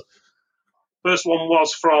 So first one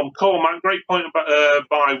was from Cormac. Great point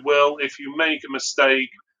by Will. If you make a mistake,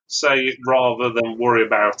 say it rather than worry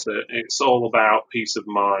about it. It's all about peace of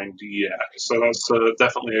mind. Yeah, so that's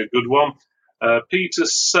definitely a good one. Peter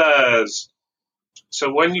says,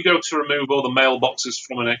 so when you go to remove all the mailboxes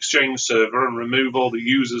from an Exchange server and remove all the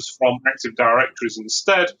users from Active Directories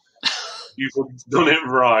instead, you've done it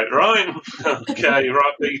right? Okay,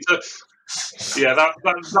 right, Peter. Yeah,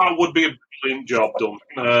 that would be a brilliant job done.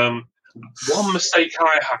 One mistake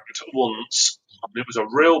I had once, and it was a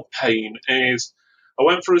real pain, is I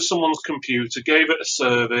went through someone's computer, gave it a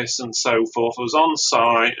service and so forth. I was on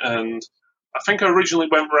site, and I think I originally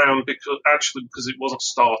went round because it wasn't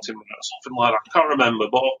starting right or something like that. I can't remember,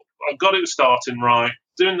 but I got it starting right,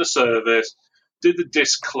 doing the service, did the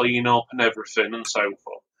disk clean-up and everything and so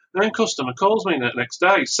forth. And then customer calls me the next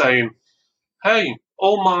day saying, hey,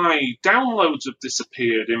 all my downloads have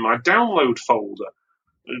disappeared in my download folder.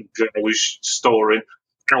 I was storing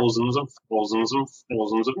thousands and thousands and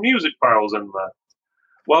thousands of music files in there.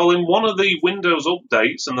 Well, in one of the Windows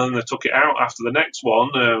updates, and then they took it out after the next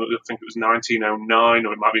one, I think it was 1909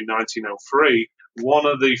 or it might be 1903, one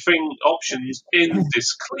of the options in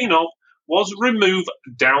this cleanup was remove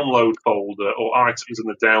download folder or items in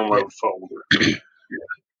the download folder,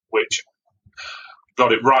 which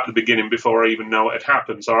got it right at the beginning before I even know it had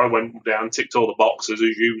happened. So I went down, ticked all the boxes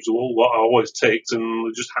as usual, what I always ticked, and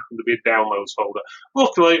it just happened to be a downloads folder.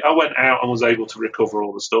 Luckily, I went out and was able to recover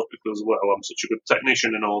all the stuff because, well, I'm such a good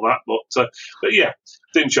technician and all that. But yeah,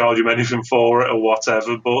 didn't charge him anything for it or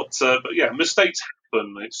whatever. But yeah, mistakes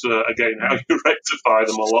happen. It's again how you rectify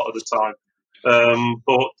them a lot of the time.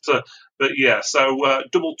 But yeah, so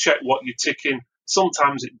double check what you're ticking.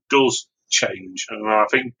 Sometimes it does change, and I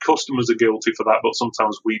think customers are guilty for that, but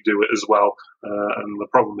sometimes we do it as well. And the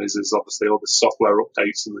problem is obviously all the software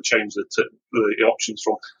updates and they change the options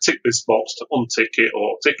from tick this box to untick it,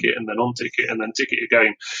 or tick it and then untick it and then tick it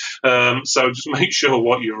again. So just make sure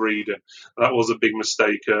what you're reading. That was a big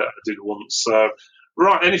mistake I did once. So.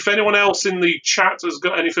 Right, and if anyone else in the chat has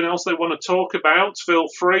got anything else they want to talk about, feel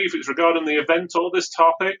free. If it's regarding the event or this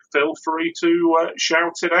topic, feel free to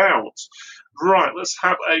shout it out. Right, let's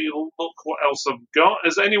have a look what else I've got.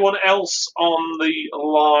 Has anyone else on the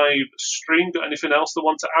live stream got anything else they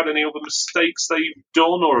want to add? Any other mistakes they've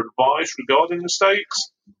done or advice regarding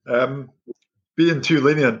mistakes? Being too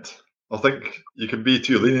lenient. I think you can be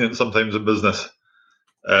too lenient sometimes in business.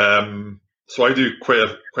 So I do quite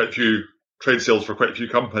a few trade sales for quite a few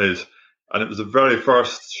companies, and it was the very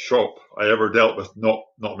first shop I ever dealt with, not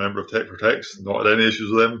a member of Tech4Techs, not had any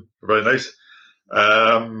issues with them, very nice.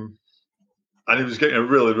 And he was getting a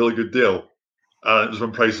really, really good deal. And it was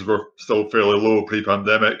when prices were still fairly low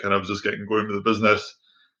pre-pandemic, and I was just getting going with the business.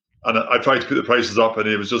 And I tried to put the prices up, and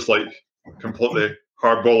he was just like completely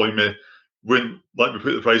hardballing me, wouldn't let me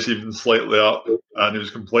put the price even slightly up, and he was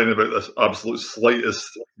complaining about this absolute slightest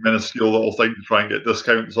minuscule little thing to try and get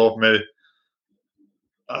discounts off me.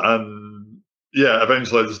 And yeah,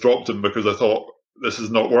 eventually I just dropped him because I thought, this is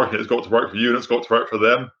not working. It's got to work for you and it's got to work for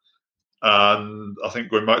them. And I think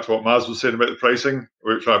going back to what Maz was saying about the pricing,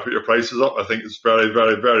 where you're trying to put your prices up, I think it's very,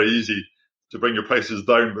 very, very easy to bring your prices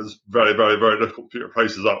down, but it's very, very, very difficult to put your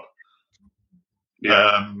prices up.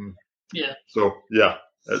 Yeah. So yeah,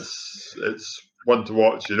 it's one to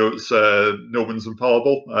watch. You know, it's no one's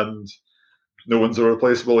infallible and no one's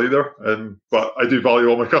irreplaceable either. But I do value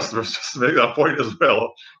all my customers, just to make that point as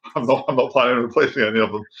well. I'm not planning on replacing any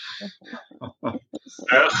of them.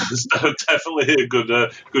 That's definitely a good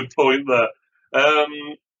point there.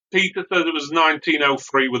 Peter said it was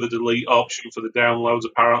 1903 with a delete option for the downloads,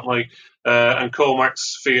 apparently. And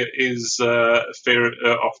Cormac's fear is fear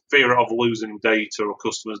of losing data or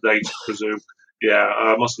customers' data, I presume. Yeah,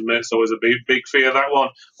 I must admit, it's always a big fear, that one.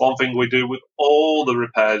 One thing we do with all the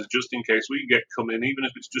repairs, just in case we get come in, even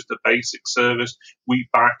if it's just a basic service, we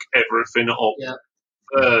back everything up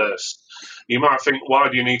first. You might think, why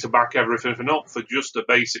do you need to back everything up for just a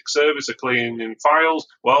basic service of cleaning files?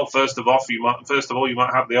 Well, first of all, you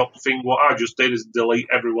might have the thing. What I just did is delete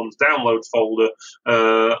everyone's download folder,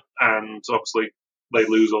 and obviously they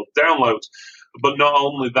lose all the downloads. But not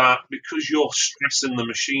only that, because you're stressing the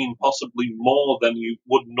machine possibly more than you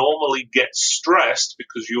would normally get stressed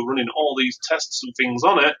because you're running all these tests and things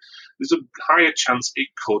on it, there's a higher chance it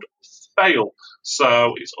could fail.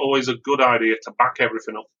 So it's always a good idea to back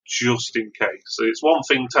everything up just in case. So it's one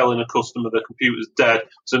thing telling a customer the computer's dead.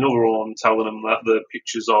 It's another one telling them that the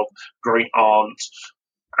pictures of great aunt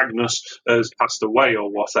Agnes has passed away or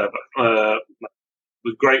whatever.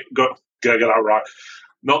 Get that right.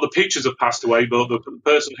 Not the pictures have passed away, but the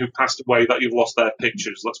person who passed away, that you've lost their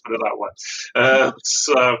pictures. Let's put it that way.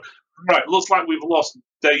 Right, looks like we've lost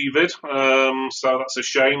David. So that's a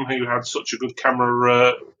shame. He had such a good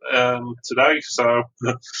camera today. So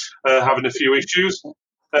having a few issues.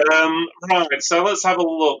 Right, so let's have a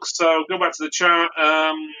look. So go back to the chat.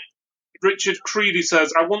 Richard Creedy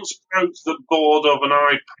says, I once broke the board of an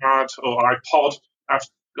iPad or iPod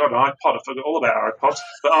after. God, iPod, I forgot all about iPods.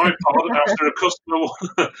 But iPod, after a customer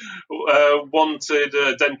wanted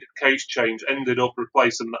a dented case change, ended up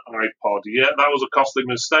replacing the iPod. Yeah, that was a costly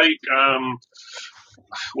mistake.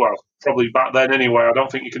 Well, probably back then anyway. I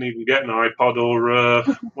don't think you can even get an iPod or,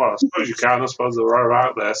 well, I suppose you can. I suppose they're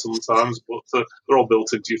out there sometimes, but they're all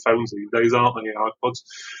built into your phones these days, aren't they, iPods?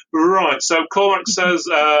 Right, so Cormac says,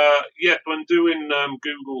 when doing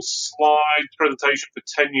Google slide presentation for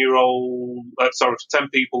 10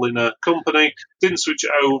 people in a company, didn't switch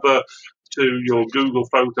it over to your Google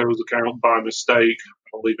Photos account by mistake.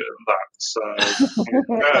 I'll leave it at that. So,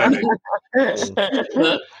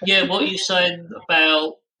 But yeah, what you're saying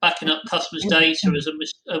about backing up customers' data is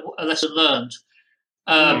a lesson learned.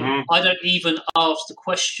 I don't even ask the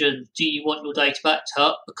question, do you want your data backed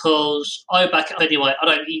up? Because I back it up anyway. I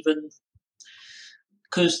don't even,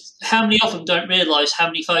 because how many of them don't realise how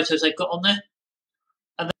many photos they've got on there?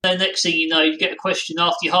 And then next thing you know, you get a question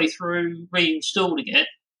after you're halfway through reinstalling it.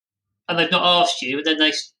 and they've not asked you, and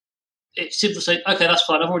then it's simple say, okay, that's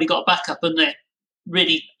fine, I've already got a backup, and then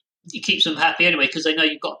really it keeps them happy anyway because they know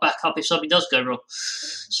you've got a backup if something does go wrong.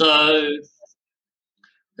 So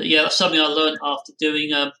yeah, that's something I learned after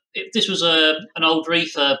doing. This was an old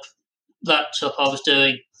refurb laptop I was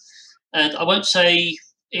doing, and I won't say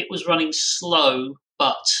it was running slow,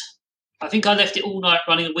 but I think I left it all night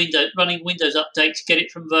running Windows Update to get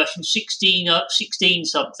it from version 16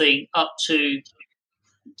 something up to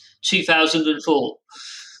 2004.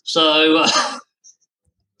 So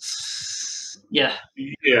yeah,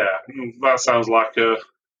 that sounds like a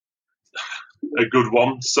good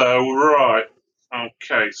one. So right,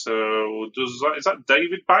 okay. So is that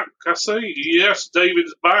David back? I see. Yes,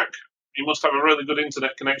 David's back. He must have a really good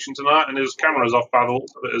internet connection tonight, and his camera's off by the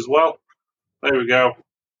looks of it as well. There we go.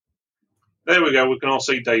 We can all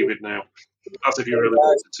see David now. That's if you really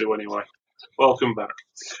wanted to, anyway. Welcome back.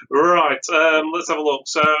 Right, let's have a look.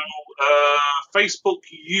 So, Facebook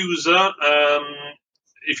user,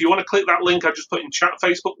 if you want to click that link, I just put in chat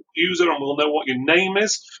Facebook user, and we'll know what your name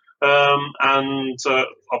is. And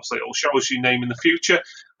obviously, it will show us your name in the future.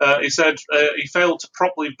 He said he failed to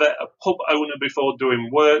properly vet a pub owner before doing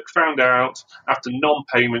work, found out after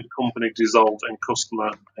non-payment, company dissolved, and customer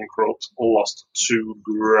bankrupt, lost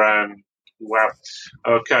 $2,000. Wow.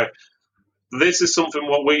 Okay. This is something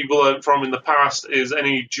what we've learned from in the past is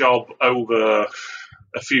any job over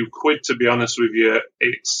a few quid, to be honest with you,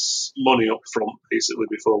 it's money up front, basically,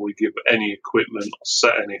 before we give any equipment or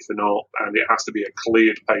set anything up, and it has to be a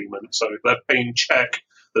cleared payment. So if they're paying check,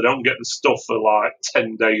 they don't get the stuff for like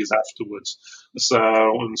 10 days afterwards. So,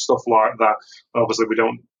 and stuff like that. Obviously, we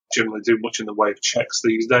don't generally do much in the way of checks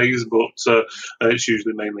these days, but it's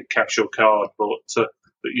usually mainly cash or card. But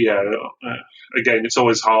yeah, again, it's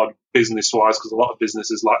always hard business-wise because a lot of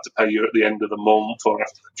businesses like to pay you at the end of the month or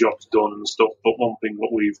after the job's done and stuff. But one thing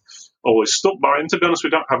that we've always stuck by, and to be honest,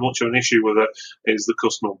 we don't have much of an issue with it, is the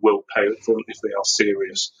customer will pay up front if they are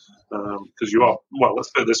serious. Because you are, well,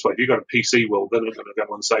 let's put it this way, if you've got a PC world, they're not going to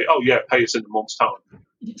go and say, oh, yeah, pay us in a month's time.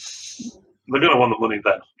 They're going to want the money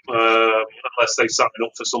then, unless they sign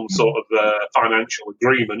up for some sort of financial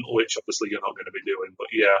agreement, which obviously you're not going to be doing. But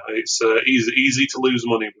yeah, it's easy to lose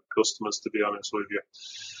money with customers, to be honest with you.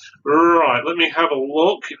 Right, let me have a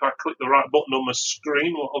look. If I click the right button on my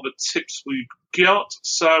screen, what other tips we've got?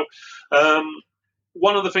 So,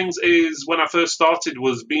 one of the things is when I first started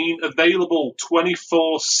was being available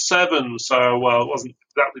 24/7. So, well, it wasn't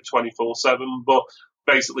exactly 24/7, but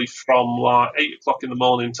basically from like 8 o'clock in the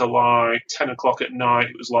morning to like 10 o'clock at night,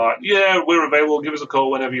 it was like, yeah, we're available, give us a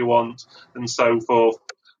call whenever you want, and so forth.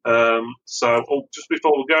 Just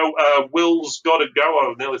before we go, Will's got to go.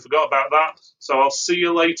 I nearly forgot about that. So I'll see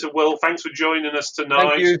you later, Will. Thanks for joining us tonight.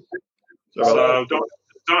 Thank you. So don't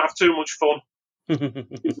have too much fun.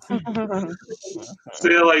 See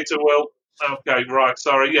you later, Will. Okay, right,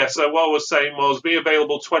 sorry. Yeah, so what I was saying was be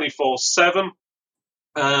available 24/7.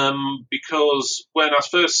 Because when I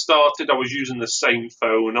first started, I was using the same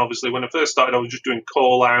phone. Obviously, when I first started, I was just doing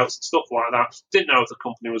call-outs and stuff like that. Didn't know if the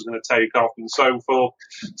company was going to take off and so forth.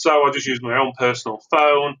 So I just used my own personal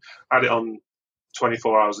phone, had it on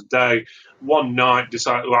 24 hours a day. One night,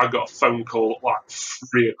 I got a phone call at like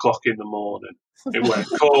 3 o'clock in the morning. It went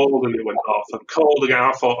cold and it went off and cold again.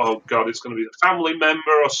 I thought, oh, God, it's going to be a family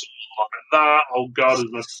member or something like that. Oh, God, is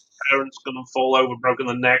my parents going to fall over, broken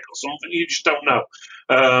the neck or something? You just don't know.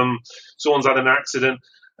 Someone's had an accident.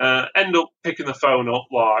 End up picking the phone up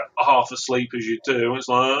like half asleep as you do. It's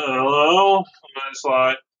like, hello? And it's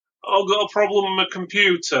like, oh, I've got a problem with my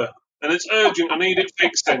computer and it's urgent. I need it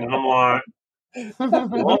fixing. And I'm like,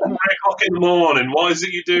 what? 3 o'clock in the morning, what is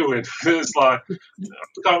it you're doing? It's like, I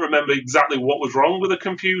can't remember exactly what was wrong with the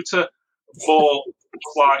computer, but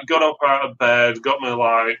like got up out of bed, got my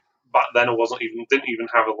like, back then I didn't even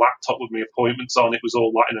have a laptop with my appointments on. It was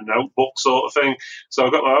all like in a notebook sort of thing. So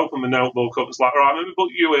I opened my notebook up. It's like, right, let me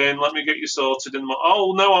book you in. Let me get you sorted. And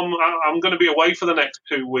oh no, I'm going to be away for the next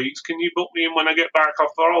 2 weeks. Can you book me in when I get back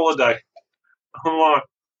off for holiday? I'm like,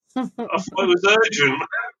 I thought it was urgent.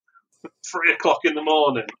 3 o'clock in the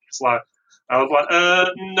morning. It's like, I was like,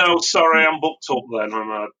 no, sorry, I'm booked up then.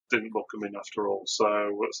 And I didn't book them in after all. So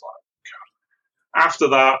it's like, after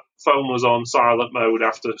that, phone was on silent mode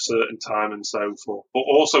after a certain time and so forth. But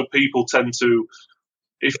also people tend to,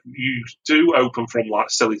 if you do open from like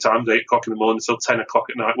silly times, 8 o'clock in the morning till 10 o'clock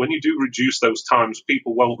at night, when you do reduce those times,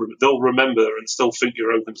 people they'll remember and still think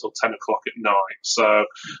you're open till 10 o'clock at night. So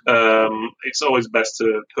it's always best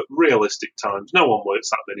to put realistic times. No one works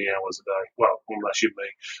that many hours a day. Well, unless you're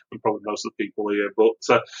me and probably most of the people here. But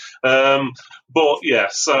yeah,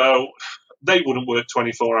 so they wouldn't work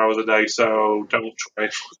 24 hours a day, so don't try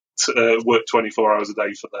work 24 hours a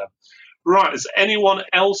day for them. Right, has anyone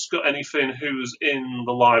else got anything who's in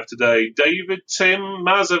the live today? David, Tim,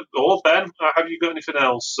 Maz, or Ben, have you got anything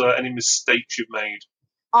else? Any mistakes you've made?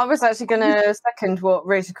 I was actually going to second what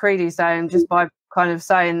Richard Creedy's saying, just by kind of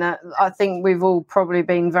saying that I think we've all probably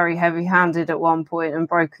been very heavy-handed at one point and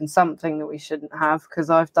broken something that we shouldn't have, because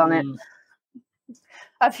I've done it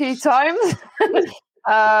a few times.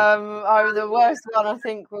 The worst one, I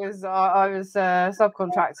think, was I was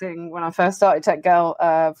subcontracting when I first started Tech Girl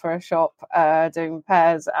for a shop doing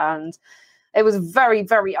repairs, and it was a very,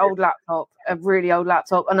 very old laptop, a really old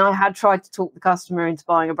laptop, and I had tried to talk the customer into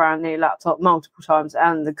buying a brand new laptop multiple times,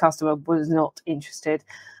 and the customer was not interested.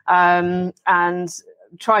 And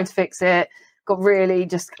trying to fix it,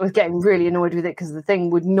 was getting really annoyed with it because the thing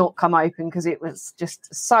would not come open because it was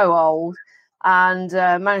just so old, and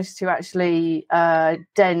managed to actually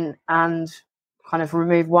dent and kind of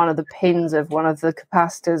remove one of the pins of one of the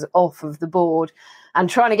capacitors off of the board. And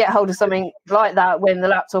trying to get hold of something like that when the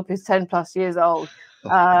laptop is 10 plus years old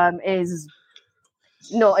is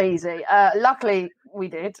not easy. Luckily, we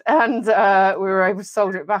did, and we were able to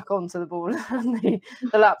solder it back onto the board, and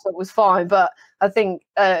the laptop was fine. But I think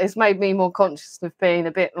it's made me more conscious of being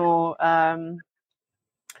a bit more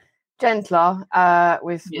gentler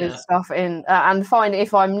with stuff in, and find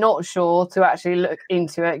if I'm not sure to actually look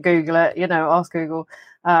into it, Google it, ask Google,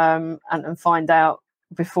 and find out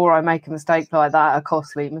before I make a mistake like that, a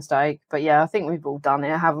costly mistake. But yeah, I think we've all done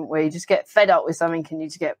it, haven't we? Just get fed up with something, and you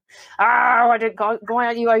just get, why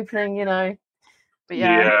aren't you opening, But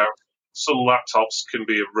yeah. Some laptops can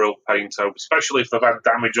be a real pain to open, especially if they've had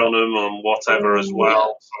damage on them and whatever as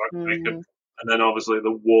well. And then obviously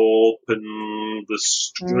the warp and the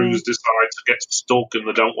screws decide to get stuck and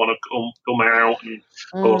they don't want to come out and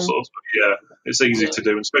all sorts. But yeah, it's easy to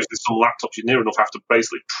do, and especially some laptops you near enough have to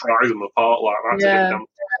basically pry them apart like that to get them.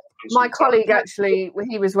 My colleague actually,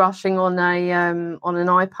 he was rushing on an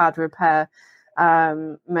iPad repair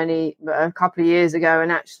a couple of years ago,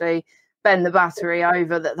 and actually bent the battery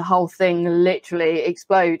over that the whole thing literally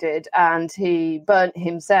exploded, and he burnt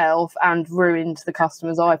himself and ruined the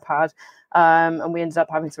customer's iPad. And we ended up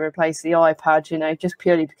having to replace the iPad, just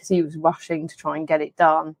purely because he was rushing to try and get it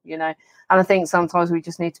done, And I think sometimes we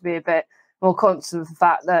just need to be a bit more conscious of the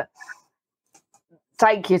fact that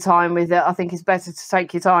take your time with it. I think it's better to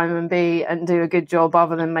take your time and do a good job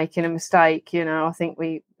other than making a mistake. I think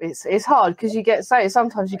it's hard because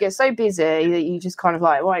sometimes you get so busy that you just kind of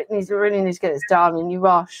like, right, really need to get this done, and you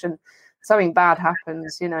rush and something bad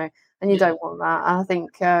happens, and you don't want that.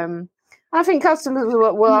 And I think customers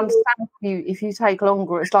will understand if you take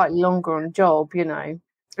longer, or slightly longer on a job,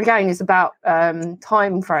 Again, it's about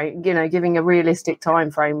time frame, giving a realistic time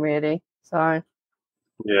frame, really. So,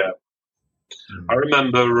 yeah. I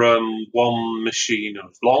remember one machine a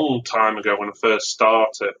long time ago when I first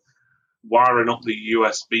started wiring up the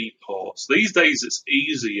USB ports. These days it's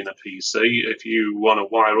easy in a PC. If you want to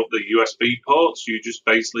wire up the USB ports, you just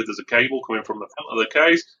basically, there's a cable coming from the front of the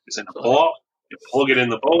case, it's in a block. You plug it in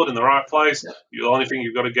the board in the right place. The only thing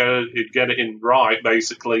you've got to get it in right,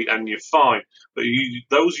 basically, and you're fine. But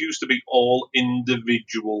those used to be all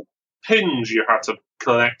individual pins you had to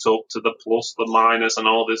connect up to the plus, the minus, and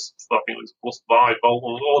all this. I think it was plus 5 volt,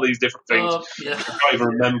 all these different things. I can't even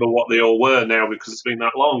remember what they all were now because it's been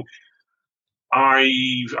that long. I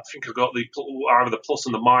think I got either the plus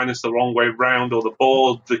and the minus the wrong way round, or the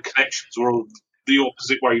board, the connections were all the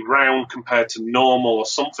opposite way round compared to normal or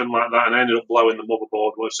something like that, and I ended up blowing the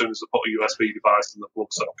motherboard as soon as I put a USB device in the plug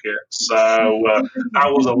socket. So that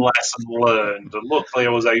was a lesson learned, and luckily I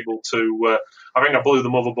was able to I think I blew the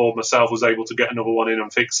motherboard myself, was able to get another one in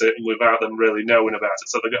and fix it without them really knowing about it,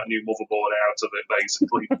 so they got a new motherboard out of it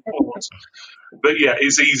basically. But yeah,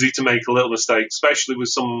 it's easy to make a little mistake, especially with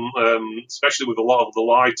especially with a lot of the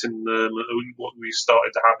lighting what we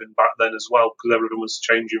started to have in back then as well, because everyone was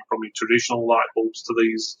changing from your traditional light bulbs to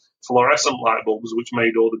these fluorescent light bulbs, which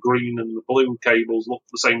made all the green and the blue cables look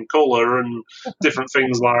the same colour and different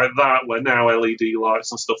things like that, where now LED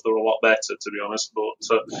lights and stuff, they're a lot better, to be honest.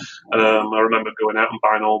 But I remember going out and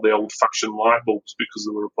buying all the old-fashioned light bulbs because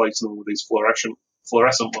they were replacing them with these fluorescent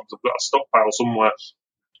ones. I've got a stockpile somewhere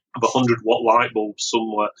of 100-watt light bulbs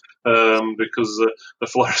somewhere because the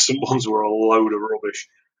fluorescent ones were a load of rubbish.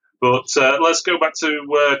 But let's go back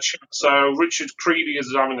to chat. So Richard Creedy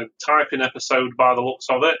is having a typing episode by the looks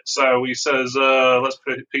of it. So he says, let's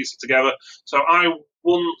piece it together. So I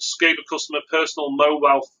once gave a customer personal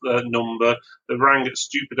mobile number that rang at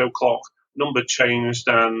stupid o'clock. Number changed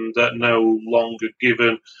and no longer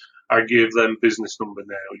given. I give them business number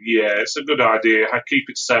now. Yeah, it's a good idea. I keep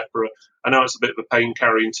it separate. I know it's a bit of a pain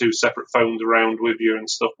carrying 2 separate phones around with you and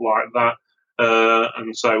stuff like that,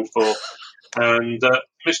 and so forth. And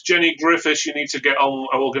Miss Jenny Griffiths, you need to get on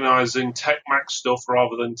organising TechMac stuff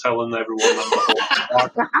rather than telling everyone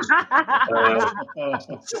that.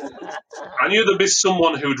 I knew there'd be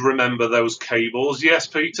someone who'd remember those cables. Yes,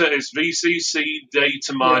 Peter, it's VCC,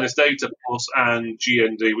 Data Minus, Data Plus, and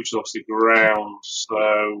GND, which is obviously ground.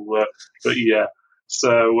 So, but yeah.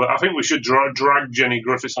 So I think we should drag Jenny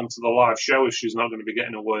Griffiths onto the live show if she's not going to be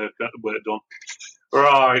getting her work done.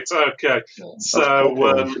 Right, okay. So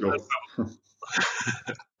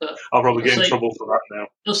I'll probably get in trouble for that now.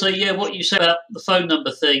 Also, yeah, what you said about the phone number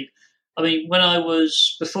thing. I mean, when I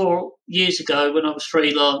was, years ago, when I was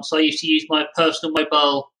freelance, I used to use my personal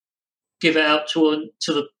mobile, give it out to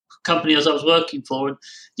the company as I was working for. And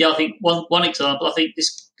yeah, I think one example, I think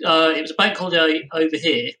this, it was a bank holiday over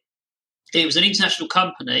here. It was an international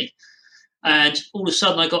company. And all of a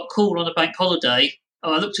sudden I got a call on a bank holiday.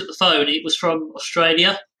 I looked at the phone, it was from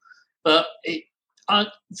Australia, but I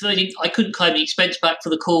couldn't claim the expense back for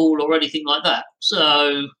the call or anything like that.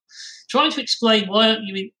 So trying to explain why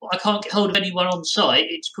I can't get hold of anyone on site,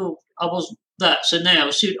 it's cool. I wasn't that. So now,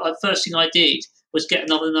 first thing I did was get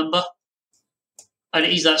another number. And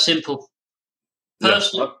it is that simple.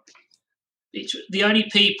 Personal. It's the only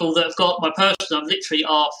people that have got my personal number literally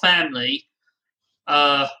are family.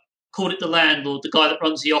 Call it the landlord, the guy that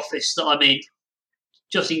runs the office that I'm in,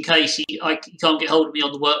 just in case he can't get hold of me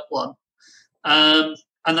on the work one. And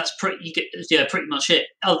that's pretty much it.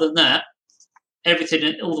 Other than that,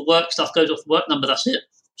 everything, all the work stuff goes off the work number. That's it.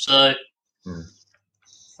 So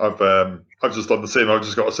I've just done the same. I've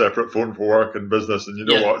just got a separate phone for work and business, and you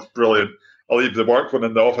know what? It's brilliant. I leave the work one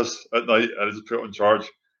in the office at night, and I just put it on charge,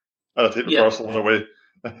 and I take the personal one away.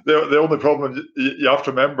 The only problem you have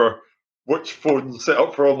to remember which phone's set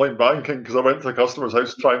up for online banking, because I went to a customer's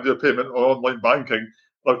house to try and do a payment on online banking.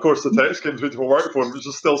 And of course, the text came through to my work phone, which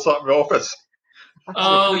is still sat in my office.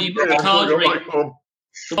 Oh, you got the card reader.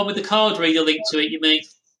 The one with the card reader linked to it, you mean?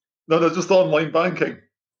 No, just online banking.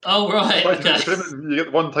 Oh, right. Okay. You get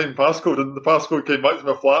the one-time passcode, and the passcode came back to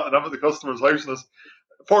my flat, and I'm at the customer's house. And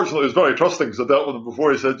fortunately, it was very trusting, because I dealt with him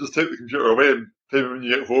before. He said, just take the computer away and pay me when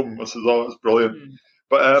you get home. I said, oh, that's brilliant.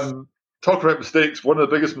 But talking about mistakes, one of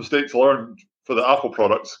the biggest mistakes I learned for the Apple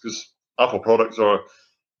products, because Apple products are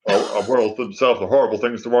a world themselves, they're horrible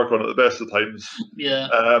things to work on at the best of times. Yeah.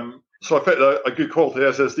 So I fitted a good quality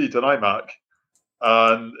SSD to an iMac,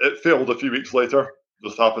 and it failed a few weeks later.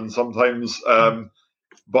 Just happens sometimes.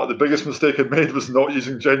 But the biggest mistake I made was not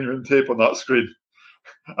using genuine tape on that screen.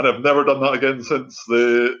 And I've never done that again since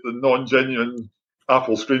the non-genuine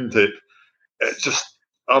Apple screen tape. It just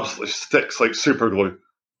absolutely sticks like super glue.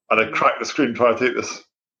 And I cracked the screen trying to take this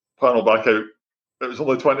panel back out. It was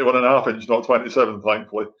only 21.5 inch, not 27,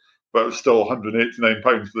 thankfully. But it was still £189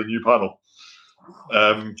 for the new panel.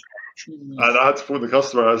 And I had to phone the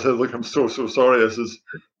customer. I said, look, I'm so sorry. I says,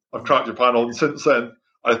 I've cracked your panel. And since then,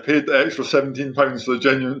 I've paid the extra £17 for the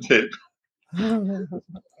genuine tape.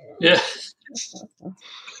 Yeah.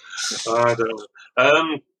 I don't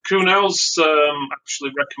know. Kunal's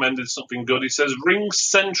actually recommended something good. He says Ring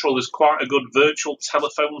Central is quite a good virtual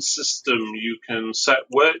telephone system. You can set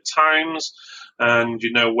work times, and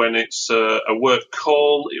when it's a work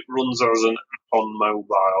call, it runs as an app on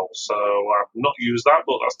mobile. So I've not used that,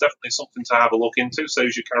 but that's definitely something to have a look into.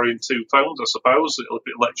 Saves you carrying 2 phones, I suppose. It'll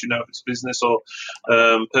let you know if it's business or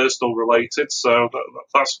personal related. So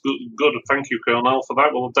that's good. Thank you, Colonel, for that.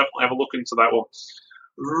 We'll definitely have a look into that one.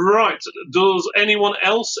 Right. Does anyone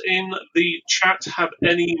else in the chat have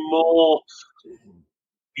any more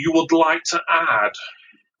you would like to add?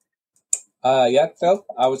 Yeah, Phil,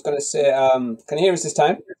 I was going to say, can you hear us this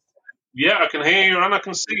time? Yeah, I can hear you and I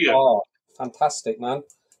can see you. Oh, fantastic, man.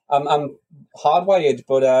 I'm hardwired,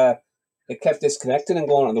 but it kept disconnecting and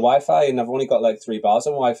going on the Wi-Fi, and I've only got like 3 bars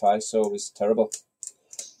on Wi-Fi, so it was terrible.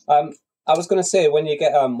 I was going to say, when you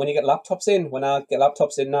get laptops in, when I get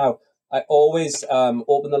laptops in now, I always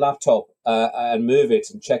open the laptop and move it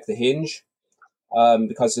and check the hinge,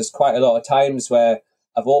 because there's quite a lot of times where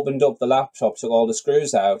I've opened up the laptop, took all the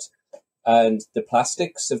screws out, and the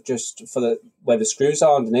plastics have just, where the screws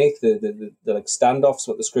are underneath, the like standoffs,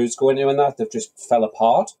 what the screws go into and that, they've just fell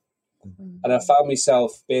apart. Mm-hmm. And I found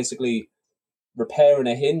myself basically repairing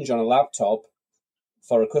a hinge on a laptop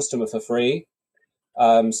for a customer for free.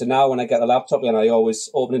 So now when I get the laptop in, I always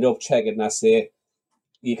open it up, check it, and I say,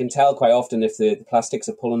 you can tell quite often if the plastics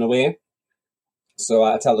are pulling away. So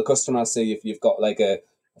I tell the customer, I say, if you've got like a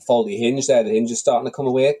faulty hinge there, the hinge is starting to come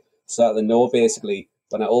away, so that they know basically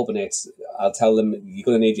when I open it, I'll tell them you're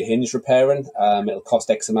going to need your hinge repairing. It'll cost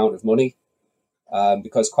X amount of money,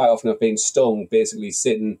 because quite often I've been stung basically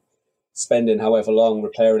spending however long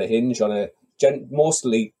repairing a hinge on a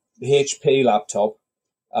mostly HP laptop,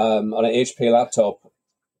 on an HP laptop,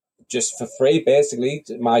 just for free, basically,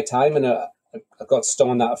 my time, and I got stung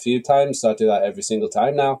on that a few times, so I do that every single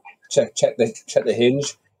time now. Check the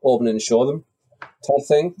hinge, open and show them, type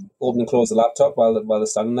thing. Open and close the laptop while they're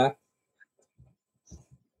standing there.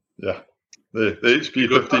 Yeah, the HP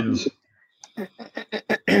 15s.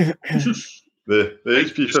 the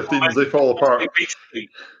HP 15s, they fall apart.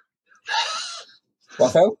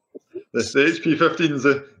 What, Phil? The HP 15s,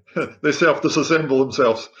 they self-disassemble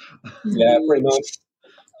themselves. Yeah, pretty much.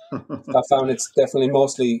 I found it's definitely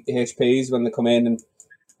mostly HPs when they come in, and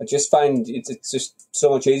I just find it's just so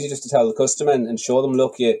much easier just to tell the customer and show them,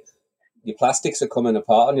 look, your plastics are coming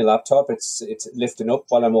apart on your laptop. It's lifting up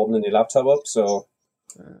while I'm opening your laptop up, so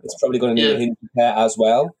it's probably going to need a hinge repair as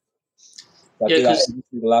well. I do that every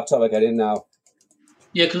single laptop I get in now.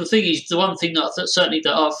 Yeah, because the thing is, the one thing that certainly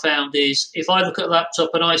that I've found is if I look at a laptop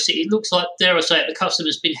and I see it looks like, dare I say it, the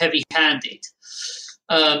customer's been heavy-handed.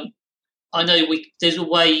 I know there's a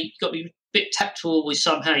way you've got to be a bit tactful with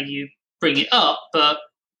somehow you bring it up, but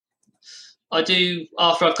I do,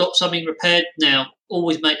 after I've got something repaired now,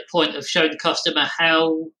 always make the point of showing the customer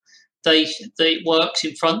how it works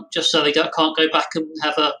in front, just so they can't go back and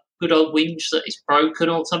have a good old whinge that it's broken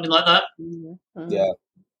or something like that. Yeah.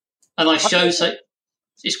 And I show, so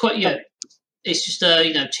it's quite, it's just,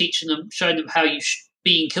 teaching them, showing them how you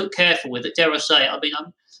being careful with it, dare I say it. I mean,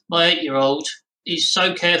 my 8-year-old is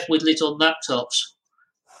so careful with lids on laptops.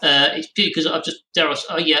 It's because I've just,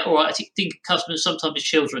 all right, I think customers sometimes are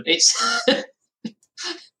children. It's,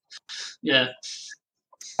 yeah.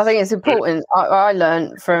 I think it's important. I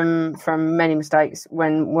learned from many mistakes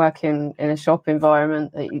when working in a shop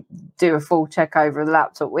environment that you do a full check over the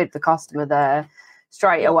laptop with the customer there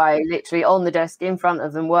straight away, literally on the desk in front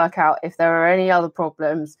of them, work out if there are any other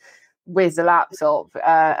problems with the laptop,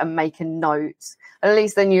 and make a note. At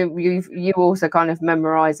least then you also kind of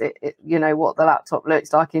memorize it, what the laptop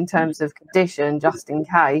looks like in terms of condition, just in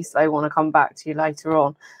case they want to come back to you later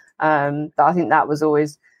on. But I think that was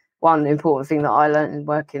always one important thing that I learned in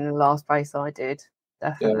working in the last place I did,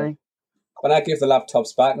 definitely. Yeah. When I give the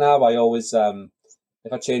laptops back now, I always,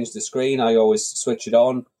 if I change the screen, I always switch it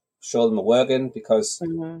on, show them it working, because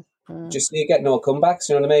just so you get no comebacks,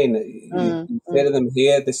 you know what I mean? You say to them,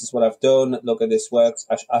 here, this is what I've done, look at this works.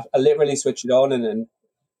 I literally switch it on and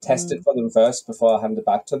test it for them first before I hand it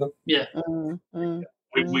back to them. Yeah.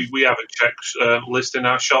 We have a check list in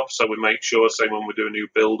our shop, so we make sure, say when we do a new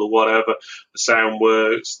build or whatever, the sound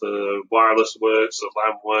works, the wireless works, the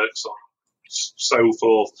LAN works, so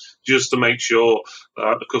forth, just to make sure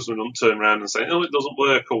that the customer doesn't turn around and say, it doesn't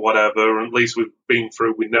work or whatever, and at least we've been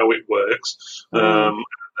through, we know it works.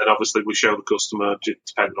 And obviously we show the customer,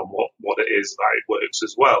 depending on what it is, that it works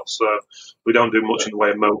as well. So we don't do much in the way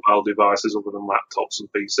of mobile devices other than laptops and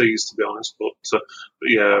PCs, to be honest. But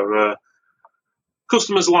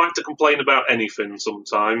customers like to complain about anything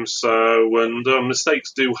sometimes, and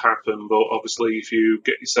mistakes do happen, but obviously if you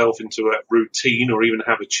get yourself into a routine or even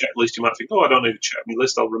have a checklist, you might think, I don't need a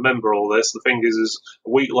checklist, I'll remember all this. The thing is a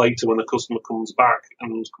week later when the customer comes back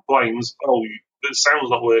and complains, the sound's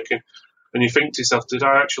not working, and you think to yourself, did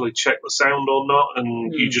I actually check the sound or not?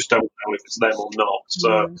 And you just don't know if it's them or not.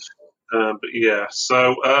 So.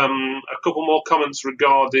 So a couple more comments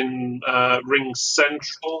regarding Ring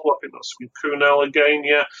Central. I think that's from Kunal again.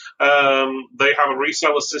 They have a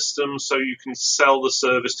reseller system, so you can sell the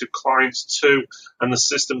service to clients too, and the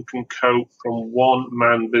system can cope from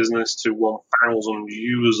one-man business to 1,000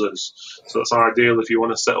 users. So that's ideal if you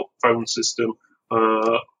want to set up a phone system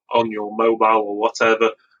on your mobile or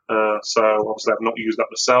whatever. So obviously I've not used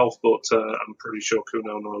that myself, but I'm pretty sure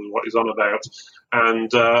Kuno knows what he's on about.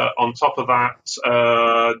 And on top of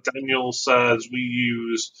that, Daniel says we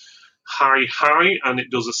use Hi, and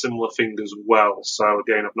it does a similar thing as well. So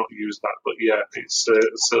again, I've not used that, but yeah, it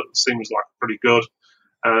seems like pretty good.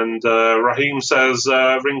 And Raheem says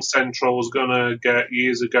Ring Central was going to get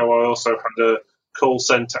years ago. I also had a call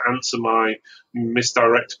centre answer my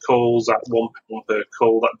misdirect calls at £1 per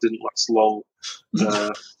call. That didn't last long.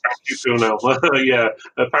 Thank you, Kuno. Yeah,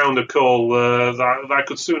 £1 a call. That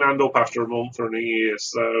could soon end up after a month or a year.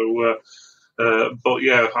 So, but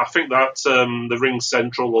yeah, I think that the Ring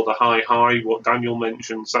Central or the Hi, what Daniel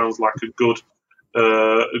mentioned, sounds like a good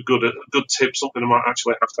a good tip, something I might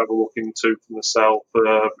actually have to have a look into for myself,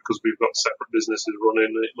 because we've got separate businesses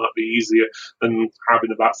running, and it might be easier than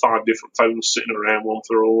having about 5 different phones sitting around, one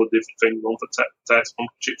for all the different things, one for tech, one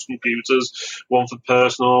for chips computers, one for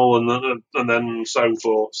personal, and then so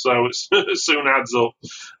forth. So it soon adds up.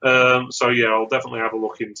 So yeah, I'll definitely have a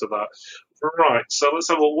look into that. Right, so let's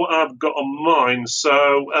have a look what I've got on mine.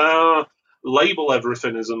 So label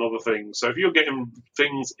everything is another thing. So if you're getting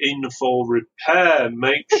things in for repair,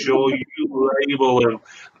 make sure you label them.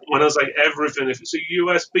 When I say everything, if it's a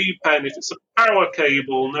USB pen, if it's a power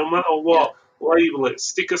cable, no matter what, label it.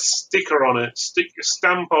 Stick a sticker on it. Stick a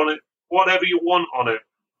stamp on it. Whatever you want on it.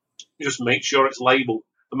 Just make sure it's labeled.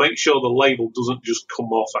 And make sure the label doesn't just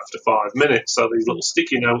come off after 5 minutes. So these little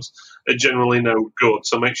sticky notes are generally no good.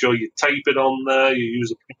 So make sure you tape it on there, you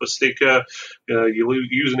use a proper sticker, you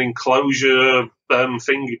use an enclosure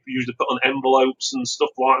thing you usually put on envelopes and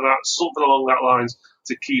stuff like that, something along that lines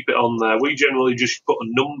to keep it on there. We generally just put a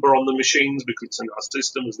number on the machines because it's in our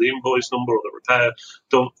system as the invoice number or the repair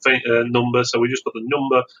number. So we just put the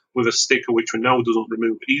number with a sticker which we know doesn't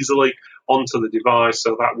remove easily onto the device.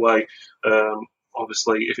 So that way,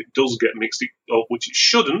 obviously, if it does get mixed up, which it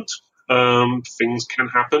shouldn't, things can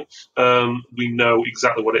happen. We know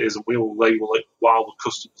exactly what it is, and we'll label it while the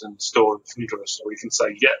customer's in the store in front of us, so we can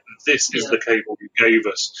say, "Yeah, this is the cable you gave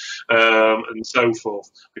us," and so forth.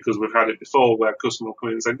 Because we've had it before, where a customer will come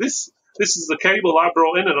in and say, "This is the cable I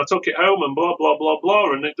brought in, and I took it home, and blah blah blah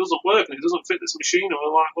blah, and it doesn't work, and it doesn't fit this machine." And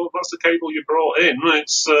we're like, "Well, that's the cable you brought in.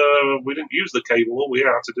 It's we didn't use the cable. All we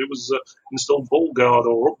had to do was install BullGuard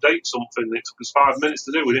or update something. It took us 5 minutes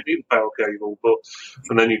to do. We didn't need a power cable."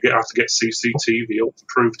 And then you have to get CCTV up to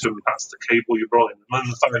prove to them that's the cable you brought in, and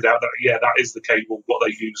then find out that that is the cable what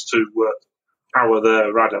they use to power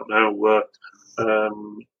their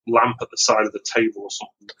lamp at the side of the table or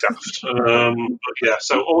something daft. But yeah,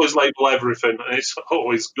 so always label everything. It's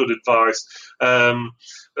always good advice.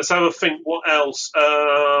 Let's have a think. What else?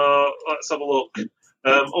 Let's have a look.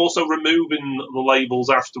 Also, removing the labels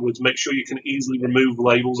afterwards. Make sure you can easily remove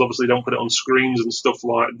labels. Obviously, don't put it on screens and stuff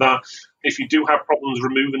like that. If you do have problems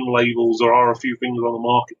removing labels, there are a few things on the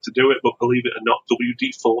market to do it, but believe it or not,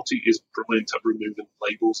 WD-40 is brilliant at removing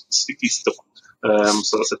labels and sticky stuff.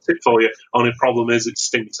 So that's a tip for you. Only problem is it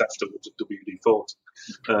stinks afterwards with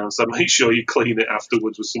WD-40. So make sure you clean it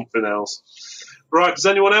afterwards with something else. Right, does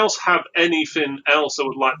anyone else have anything else I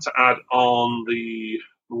would like to add on the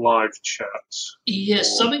live chat?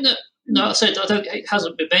 Yes, something that it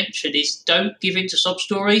hasn't been mentioned is don't give in to sob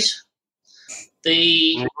stories.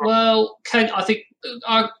 I think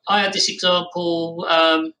I had this example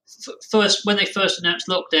first when they first announced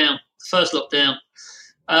first lockdown.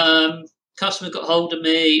 Customer got hold of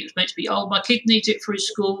me. It was meant to be, my kid needs it for his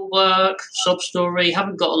schoolwork. Sob story.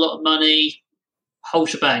 Haven't got a lot of money. Whole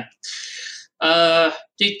shebang.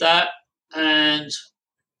 Did that, and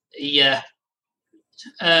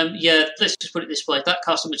let's just put it this way: that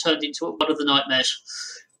customer turned into one of the nightmares.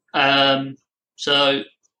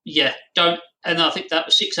 Don't. And I think that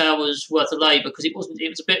was 6 hours worth of labour because it wasn't. It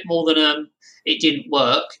was a bit more than it didn't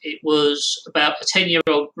work. It was about a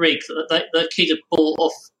 10-year-old rig that the kid had bought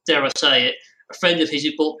off. Dare I say it? A friend of his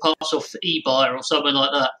who bought parts off eBay or something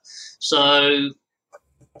like that. So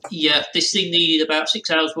this thing needed about 6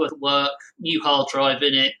 hours worth of work. New hard drive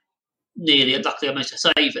in it. Nearly. And luckily, I managed to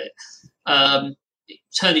save it. It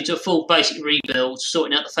turned into a full basic rebuild,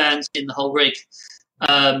 sorting out the fans in the whole rig.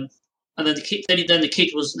 And then the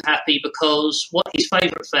kid wasn't happy because his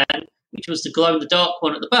favourite fan, which was the glow-in-the-dark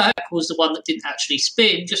one at the back, was the one that didn't actually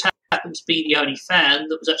spin, just happened to be the only fan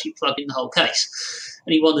that was actually plugged in the whole case.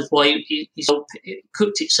 And he wondered why it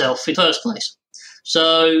cooked itself in the first place.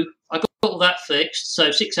 So I got all that fixed.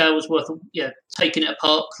 So 6 hours worth of taking it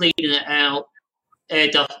apart, cleaning it out, air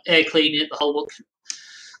cleaning it, the whole work.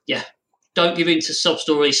 Yeah, don't give in to sob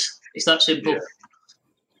stories. It's that simple. Yeah.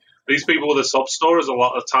 These people with the sob stories, a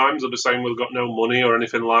lot of times, they'll be saying we've got no money or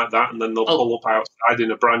anything like that, and then they'll pull up outside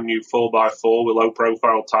in a brand new 4x4 with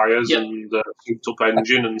low-profile tyres and a souped-up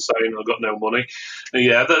engine and saying, I've got no money. And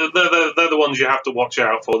they're the ones you have to watch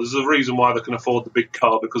out for. There's a reason why they can afford the big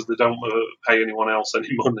car, because they don't pay anyone else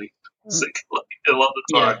any money. A lot of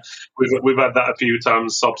the time. We've had that a few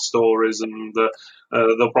times, sob stories, and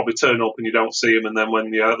they'll probably turn up and you don't see them, and then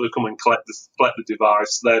when they come and collect the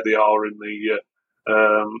device, there they are in the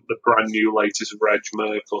brand new latest reg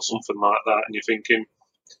Merc or something like that, and you're thinking,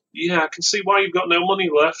 I can see why you've got no money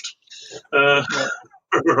left.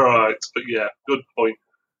 Right, but good point.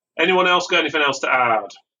 Anyone else got anything else to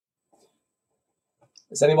add?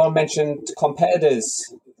 Has anyone mentioned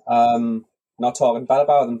competitors? Not talking bad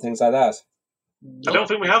about them, things like that. I don't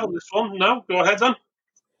think we have on this one. No, go ahead then.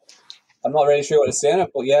 I'm not really sure what to say on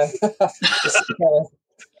it, but yeah,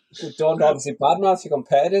 don't obviously badmouth your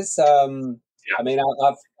competitors. I mean,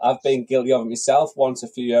 I've been guilty of it myself once a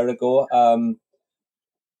few years ago.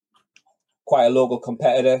 Quite a local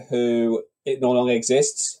competitor who it no longer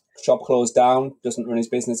exists. Shop closed down, doesn't run his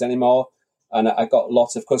business anymore, and I got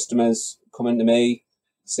lots of customers coming to me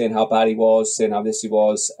saying how bad he was, saying how this he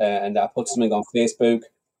was, and I put something on Facebook,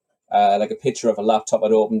 like a picture of a laptop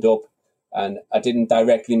I'd opened up, and I didn't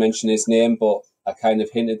directly mention his name, but I kind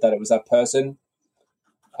of hinted that it was that person.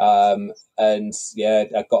 And yeah,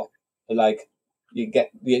 I got like you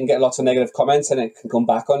can get lots of negative comments, and it can come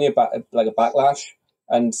back on you, like a backlash.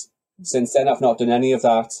 And since then, I've not done any of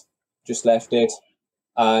that. Just left it,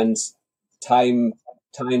 and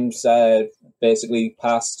time's basically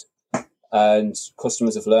passed, and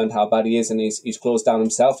customers have learned how bad he is, and he's closed down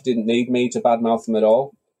himself. He didn't need me to badmouth him at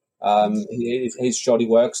all. His shoddy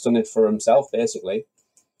work's done it for himself, basically.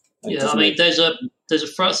 Yeah, I mean, there's a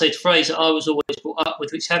phrase that I was always brought up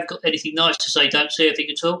with, which haven't got anything nice to say, don't say anything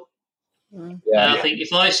at all. I think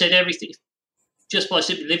if I said everything, just by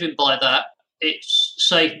simply living by that, it's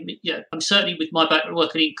saved me. Yeah, I'm certainly with my background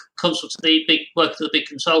working in consultancy, working for the big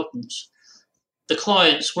consultants. The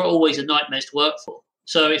clients were always a nightmare to work for.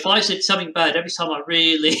 So if I said something bad every time I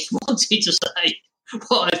really wanted to say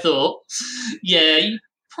what I thought, yeah, you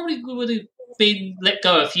probably would have been let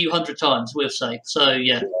go a few hundred times, we'll say. So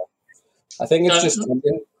yeah. I think it's just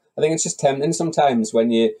tempting. I think it's just tempting sometimes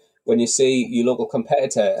when you see your local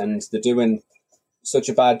competitor and they're doing such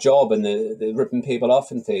a bad job and they're ripping people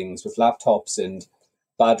off and things with laptops and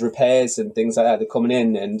bad repairs and things like that. They're coming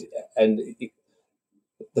in and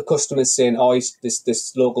the customer's saying, "Oh,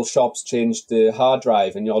 this local shop's changed the hard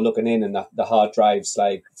drive," and you're looking in and the hard drive's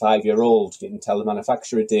like 5-year-old. You can tell the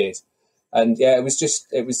manufacturer date, and yeah, I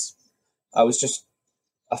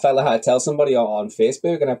felt like I had to tell somebody on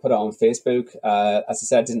Facebook, and I put it on Facebook. As I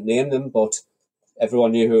said, I didn't name them, but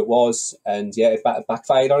everyone knew who it was, and yeah, it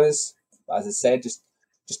backfired on us. As I said, just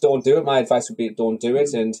don't do it. My advice would be don't do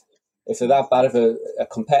it. And if they're that bad of a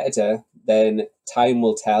competitor, then time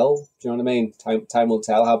will tell. Do you know what I mean? Time will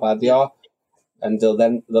tell how bad they are, and they'll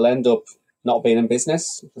end up not being in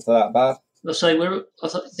business if they're that bad. I would say we're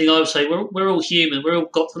all human. We've all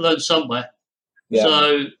got to learn somewhere. Yeah.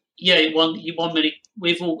 So yeah, one minute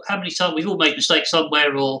we've all made mistakes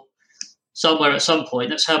somewhere at some point.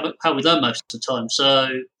 That's how we learn most of the time.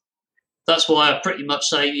 So that's why I pretty much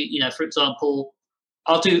say, for example,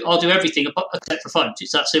 I'll do everything except for phones.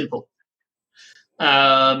 It's that simple.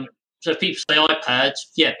 So people say iPads,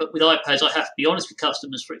 yeah, but with iPads I have to be honest with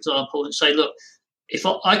customers, for example, and say, look, if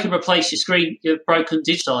I can replace your broken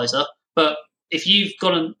digitizer, but if you've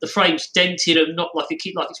got the frame's dented and not like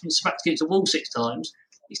it's been smacked against the wall 6 times,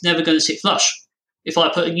 it's never going to sit flush. If I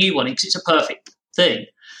put a new one in, because it's a perfect thing,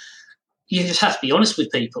 you just have to be honest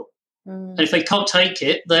with people. And if they can't take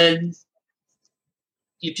it, then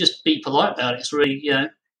you just be polite about it. It's really,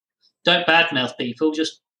 don't badmouth people.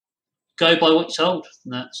 Just go by what you're told.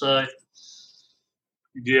 And that. So,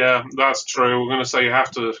 yeah, that's true. We're going to say you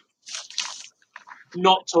have to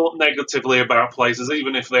not talk negatively about places,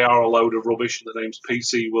 even if they are a load of rubbish and the name's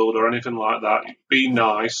PC World or anything like that. Be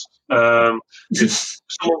nice. If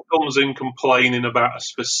someone comes in complaining about a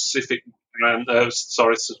specific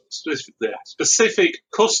specific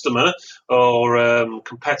customer or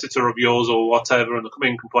competitor of yours or whatever, and they come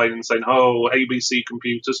in complaining saying, "Oh, ABC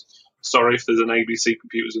Computers." Sorry if there's an ABC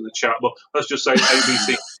Computers in the chat, but let's just say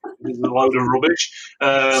ABC is a load of rubbish,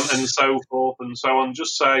 and so forth and so on.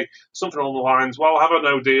 Just say something along the lines, well, have I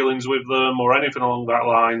no dealings with them or anything along that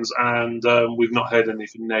lines, and we've not heard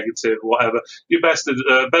anything negative, whatever. Your best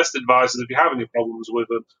advice is if you have any problems with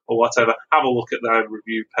them or whatever, have a look at their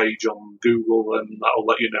review page on Google, and that'll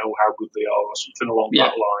let you know how good they are or something along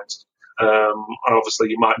that lines. And obviously,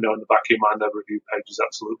 you might know in the back of your mind their review page is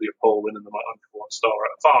absolutely appalling and they might have 1 star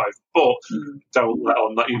out of 5, but don't let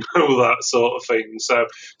on that you know that sort of thing. So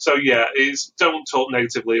yeah, don't talk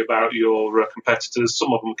negatively about your competitors.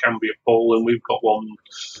 Some of them can be appalling. We've got one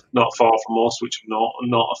not far from us, which I'm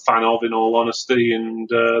not a fan of, in all honesty, and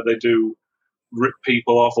they do rip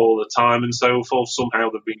people off all the time and so forth.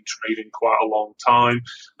 Somehow they've been trading quite a long time.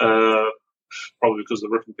 Probably because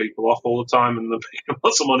they're ripping people off all the time and they're paying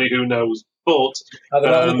lots of money, who knows. But are they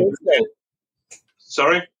not in the group still?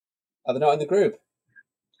 Sorry? Are they not in the group?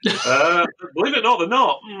 Believe it or not, they're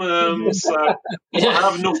not. So I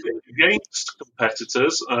have nothing against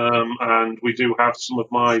competitors, and we do have some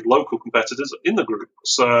of my local competitors in the group.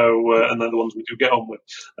 So, and they're the ones we do get on with.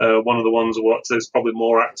 One of the ones what is probably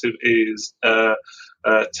more active is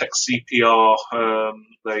Tech CPR.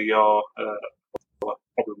 They are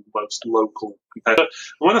probably the most local competitor.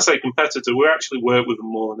 And when I say competitor, we actually work with them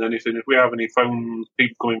more than anything. If we have any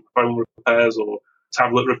people coming for phone repairs or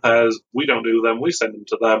tablet repairs, we don't do them, we send them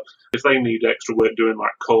to them. If they need extra work doing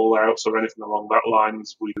like call outs or anything along that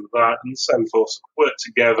lines, we do that, and so forth. So work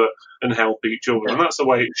together and help each other, and that's the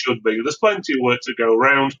way it should be. There's plenty of work to go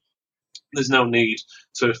around. There's no need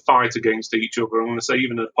to fight against each other. I'm going to say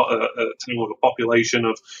even a town with a population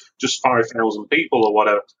of just 5,000 people or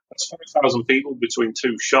whatever, that's 5,000 people between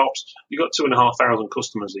two shops. You've got 2,500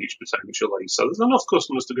 customers each potentially. So there's enough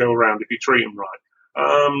customers to go around if you treat them right.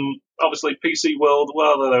 Obviously, PC World,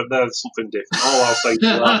 well, they're something different. All I'll say to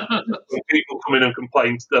that, when people come in and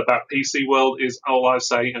complain about PC World, is all I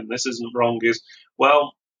say, and this isn't wrong, is,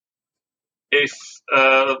 well, if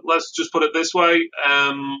let's just put it this way,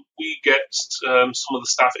 we get some of the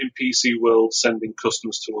staff in PC World sending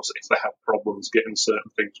customers to us if they have problems getting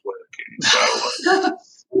certain things working.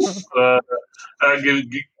 So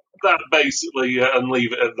that basically, and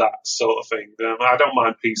leave it at that sort of thing. I don't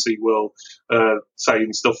mind PC World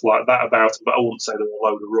saying stuff like that about it, but I wouldn't say they're a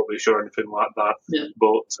load of rubbish or anything like that. Yeah.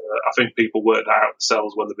 But I think people work that out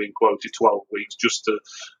themselves when they're being quoted 12 weeks just to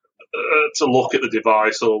look at the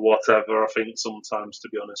device or whatever, I think, sometimes, to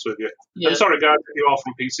be honest with you. Yeah. I'm sorry, guys, if you're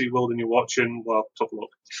from PC World and you're watching, well, tough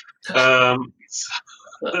luck.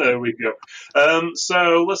 There we go.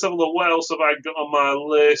 So let's have a look. What else have I got on my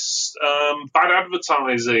list? Bad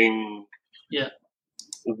advertising. Yeah.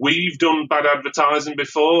 We've done bad advertising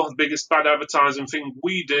before. The biggest bad advertising thing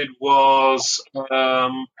we did was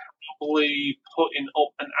probably putting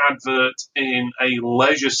up an advert in a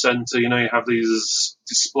leisure centre. You know, you have these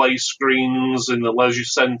display screens in the leisure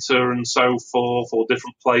centre and so forth, or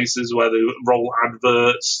different places where they roll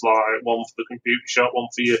adverts, like one for the computer shop, one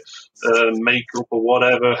for your makeup or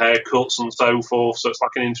whatever, haircuts and so forth. So it's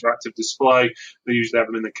like an interactive display. They usually have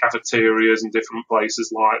them in the cafeterias and different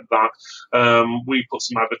places like that. We put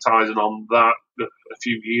some advertising on that a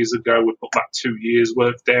few years ago. We put about 2 years'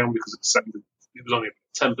 worth down because it was only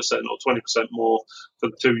 10% or 20% more for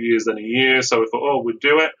the 2 years than a year. So we thought, we'd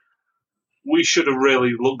do it. We should have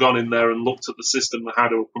really gone in there and looked at the system that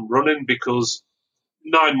had it up and running, because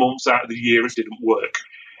 9 months out of the year it didn't work.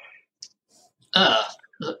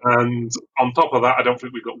 And on top of that, I don't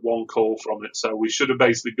think we got one call from it. So we should have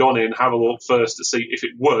basically gone in, have a look first to see if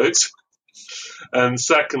it worked. And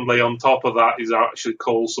secondly, on top of that, is actually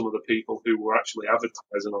call some of the people who were actually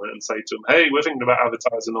advertising on it and say to them, hey, we're thinking about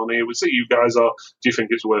advertising on here. We see you guys are. Do you think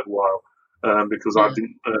it's worthwhile? Because I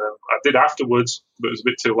did afterwards, but it was a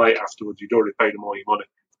bit too late afterwards. You'd already paid them all your money.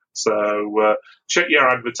 So check your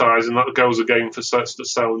advertising. That goes again for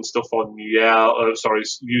selling stuff on Yell.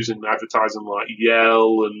 Using advertising like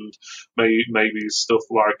Yell and maybe stuff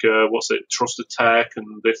like Trusted Tech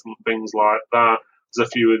and different things like that. There's a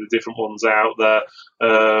few of the different ones out there.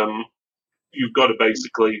 You've got to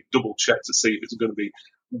basically double check to see if it's going to be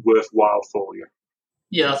worthwhile for you.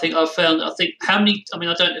 Yeah, I think I don't know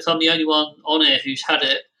if I'm the only one on air who's had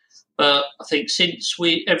it, but I think since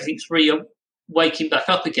everything's waking back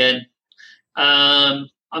up again, I'm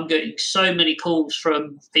getting so many calls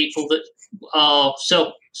from people that are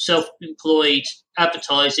self-employed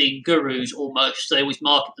advertising gurus almost. They always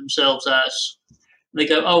market themselves as. They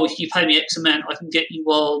go, if you pay me X amount, I can get you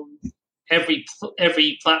on every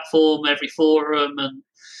platform, every forum, and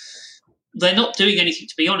they're not doing anything,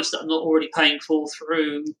 to be honest, that I'm not already paying for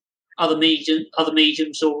through other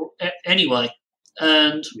mediums or anyway.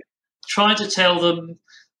 And trying to tell them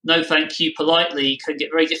no thank you politely can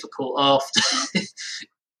get very difficult after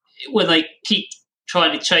when they keep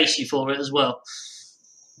trying to chase you for it as well.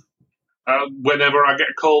 Whenever I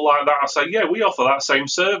get a call like that, I say, yeah, we offer that same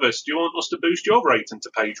service. Do you want us to boost your rating to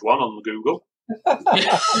page 1 on Google? But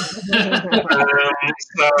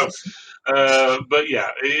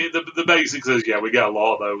yeah, the basics is, we get a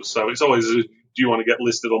lot of those. So it's always, do you want to get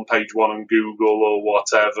listed on page 1 on Google or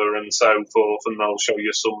whatever and so forth, and they'll show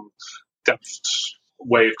you some depth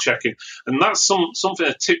way of checking. And that's something,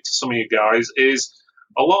 a tip to some of you guys is,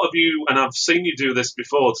 a lot of you, and I've seen you do this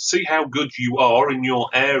before, to see how good you are in your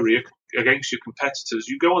area against your competitors,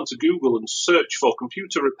 you go onto Google and search for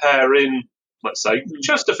computer repair in, let's say,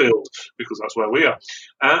 Chesterfield, because that's where we are.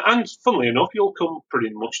 And funnily enough, you'll come pretty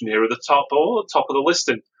much nearer the top or the top of the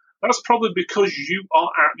listing. That's probably because you are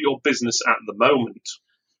at your business at the moment.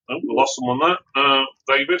 Oh, we lost someone there.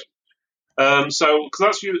 David? So, because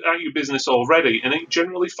that's at your business already, and it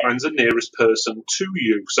generally finds the nearest person to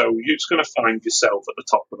you. So, you're just going to find yourself at the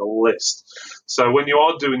top of the list. So, when you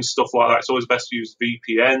are doing stuff like that, it's always best to use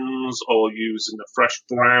VPNs or using a fresh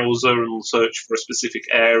browser and search for a specific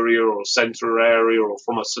area or a center area or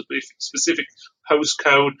from a specific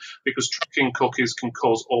postcode, because tracking cookies can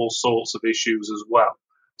cause all sorts of issues as well.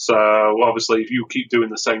 So obviously, if you keep doing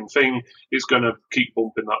the same thing, it's going to keep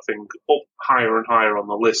bumping that thing up higher and higher on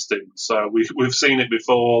the listing. So we've seen it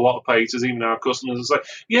before. A lot of pages, even our customers, will say,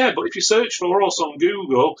 "Yeah, but if you search for us on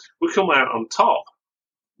Google, we come out on top."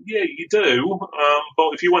 Yeah, you do.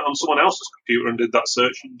 But if you went on someone else's computer and did that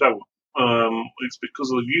search, you don't. It's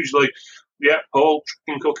because of usually, Paul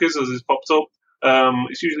tracking cookies as it's popped up.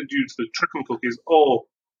 It's usually due to the tracking cookies or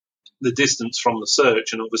the distance from the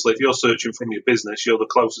search, and obviously if you're searching from your business, you're the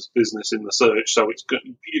closest business in the search, so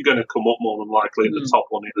you're going to come up more than likely at the top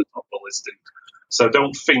one in the top of the listing. So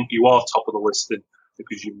don't think you are top of the listing,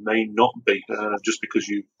 because you may not be, just because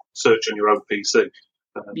you search on your own PC.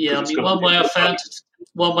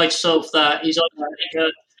 One way to solve that is I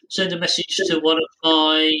send a message to one of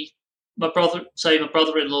my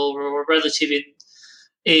brother-in-law or a relative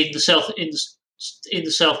in the south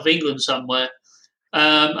of England somewhere.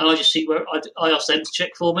 And I just see where I ask them to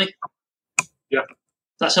check for me. Yeah,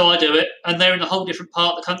 that's how I do it, and they're in a whole different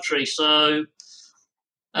part of the country, so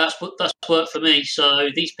that's worked for me. So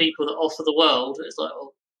these people that offer the world, it's like,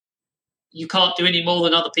 well, you can't do any more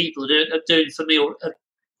than other people are doing for me, or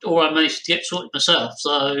I managed to get sorted myself.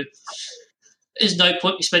 So there's no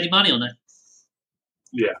point in spending money on it.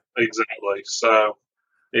 Yeah, exactly. So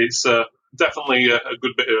it's definitely a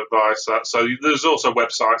good bit of advice. So there's also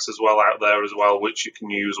websites as well out there as well, which you can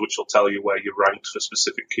use, which will tell you where you're ranked for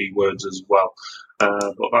specific keywords as well.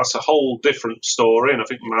 But that's a whole different story, and I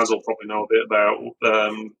think Maz will probably know a bit about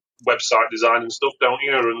website design and stuff, don't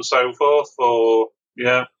you, and so forth.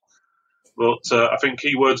 But I think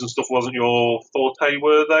keywords and stuff wasn't your forte,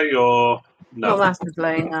 were they? Or no? Not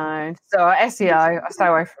massively, no. So SEO, I stay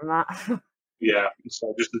away from that. Yeah,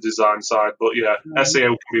 so just the design side. But SEO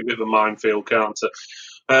can be a bit of a minefield, can't it?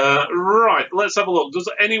 Right, let's have a look. Does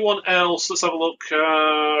anyone else? Let's have a look.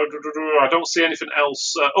 I don't see anything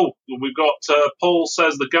else. We've got Paul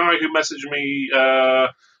says the guy who messaged me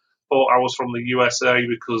thought I was from the USA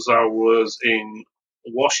because I was in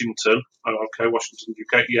Washington. Okay, Washington,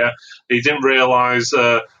 UK. Yeah, he didn't realise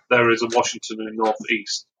there is a Washington in the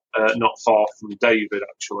northeast, not far from David,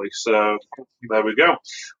 actually. So there we go.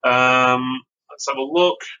 Let's have a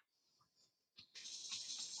look.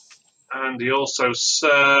 And he also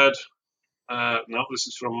said, no, this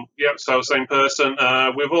is from, so same person.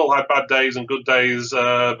 We've all had bad days and good days,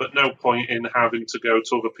 but no point in having to go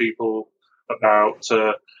to other people about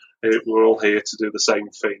we're all here to do the same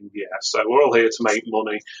thing. Yeah, so we're all here to make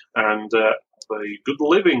money, and the good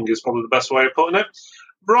living is probably the best way of putting it.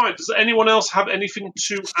 Right, does anyone else have anything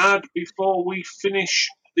to add before we finish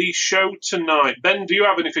the show tonight? Ben, do you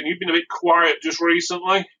have anything? You've been a bit quiet just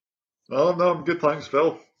recently. No, I'm good, thanks,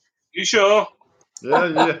 Phil. You sure? Yeah. Well,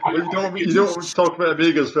 you don't want to talk about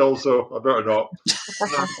Amigas, Phil, so I better not.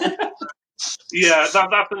 Yeah,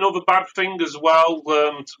 that's another bad thing as well,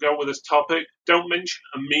 to go with this topic. Don't mention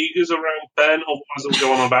Amigas around Ben, otherwise I'll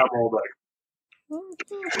go on about all day.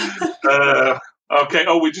 Okay,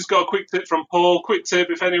 we just got a quick tip from Paul. Quick tip,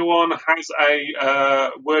 if anyone has a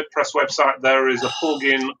WordPress website, there is a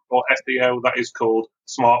plugin for SEO that is called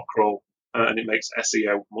SmartCrawl, and it makes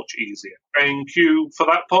SEO much easier. Thank you for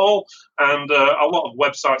that, Paul. And a lot of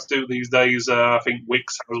websites do these days. I think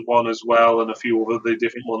Wix has one as well, and a few of the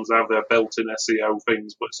different ones have their built-in SEO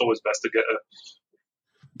things, but it's always best to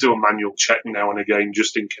do a manual check now and again,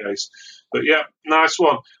 just in case. But yeah, nice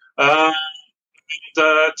one.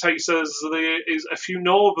 Tate says there is a few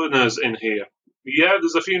Northerners in here. Yeah,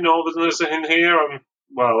 there's a few Northerners in here.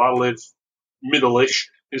 I live middle-ish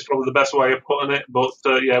is probably the best way of putting it. But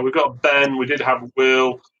we've got Ben. We did have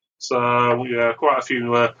Will. So yeah, quite a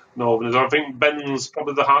few Northerners. I think Ben's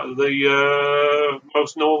probably the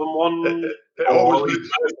most northern one. It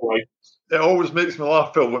always makes me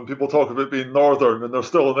laugh, Phil, when people talk about being northern and they're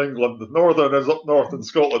still in England. Northern is up north in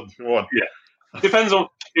Scotland. Come on. Yeah. Depends on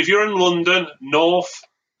if you're in London. North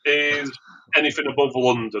is anything above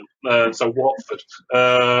London, so Watford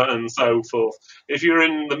and so forth. If you're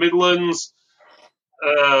in the Midlands,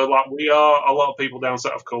 like we are, a lot of people down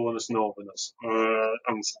south calling us Northerners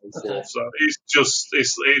and so forth. So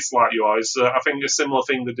it's like you are. I think a similar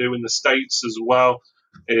thing they do in the States as well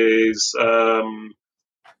is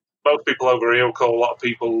most people over here will call a lot of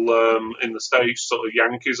people in the States sort of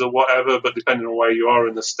Yankees or whatever, but depending on where you are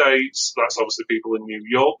in the States, that's obviously people in New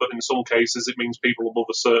York, but in some cases it means people above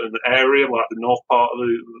a certain area, like the north part of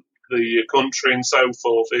the country and so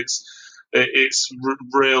forth. It's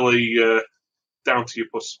really down to your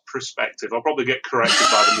perspective. I'll probably get corrected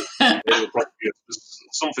by them. It'll probably be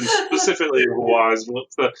something specifically otherwise,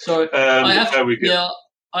 but sorry. there we go. Yeah,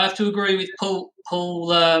 I have to agree with Paul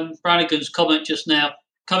Brannigan's comment just now.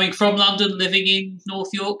 Coming from London, living in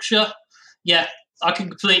North Yorkshire, yeah, I can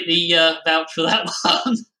completely vouch for that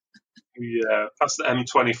one. Yeah, that's the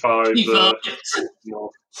M25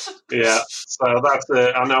 north. Yeah, so that's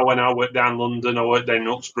it. I know when I worked down London, I worked down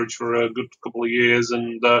Uxbridge for a good couple of years,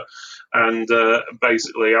 and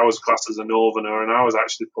basically I was classed as a northerner, and I was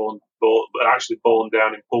actually born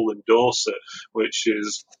down in Poole in Dorset, which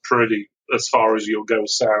is pretty as far as you'll go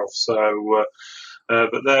south. So,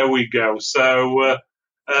 but there we go. So.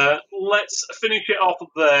 Let's finish it off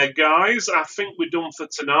there, guys. I think we're done for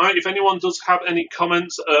tonight. If anyone does have any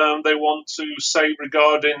comments they want to say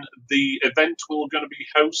regarding the event we're going to be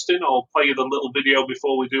hosting, I'll play you the little video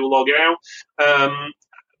before we do log out.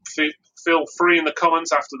 Feel free in the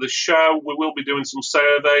comments after the show. We will be doing some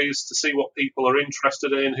surveys to see what people are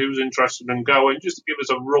interested in, who's interested in going, just to give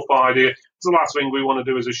us a rough idea. It's the last thing we want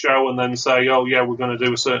to do is a show and then say, oh, yeah, we're going to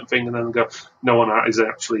do a certain thing, and then go, no one is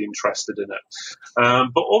actually interested in it.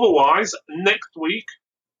 But otherwise, next week,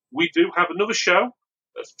 we do have another show,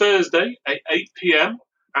 Thursday at 8 p.m.,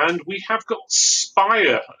 and we have got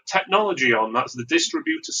Spire Technology on. That's the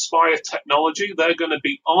distributor Spire Technology. They're going to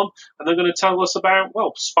be on, and they're going to tell us about,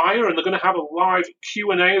 well, Spire, and they're going to have a live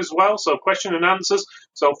Q&A as well, so question and answers.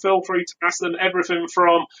 So feel free to ask them everything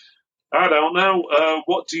from, I don't know,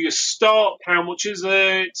 what do you stock? How much is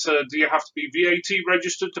it? Do you have to be VAT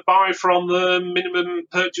registered to buy from them? Minimum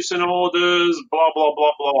purchasing orders? Blah, blah,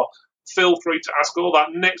 blah, blah. Feel free to ask all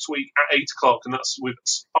that next week at 8 o'clock, and that's with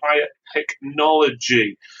Spire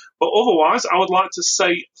Technology. But otherwise, I would like to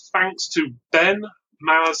say thanks to Ben,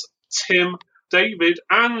 Maz, Tim, David,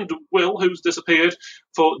 and Will, who's disappeared,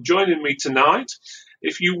 for joining me tonight.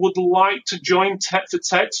 If you would like to join Tech for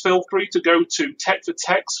Techs, feel free to go to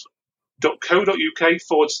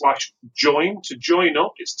techfortechs.co.uk/join to join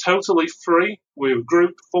up. It's totally free. We're a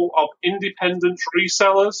group full of independent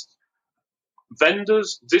resellers,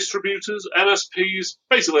 vendors, distributors, MSPs,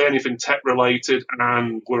 basically anything tech related,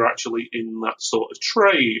 and we're actually in that sort of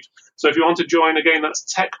trade. So if you want to join, again, that's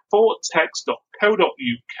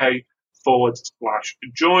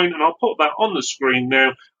techfortechs.co.uk/join, and I'll put that on the screen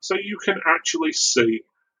now so you can actually see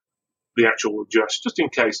the actual address, just in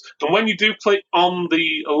case. And when you do click on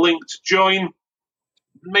the link to join,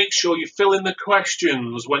 make sure you fill in the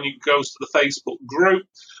questions when it goes to the Facebook group.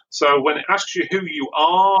 So when it asks you who you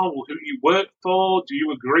are, who you work for, do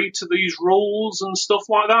you agree to these rules and stuff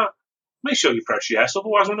like that, make sure you press yes.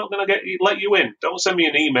 Otherwise, we're not going to let you in. Don't send me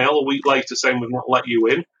an email a week later saying we've not let you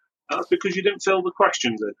in. That's because you didn't fill the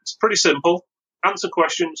questions in. It's pretty simple. Answer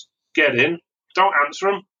questions, get in. Don't answer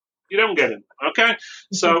them, you don't get in. Okay?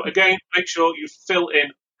 So again, make sure you fill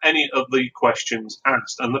in any of the questions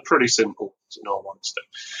asked, and they're pretty simple, in all honesty.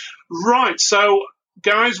 Right, so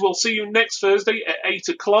guys, we'll see you next Thursday at 8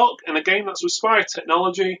 o'clock, and again, that's with Spire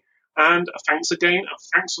Technology, and thanks again, and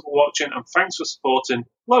thanks for watching, and thanks for supporting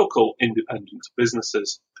local independent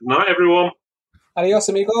businesses. Good night, everyone. Adios,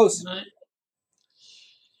 amigos. Good night.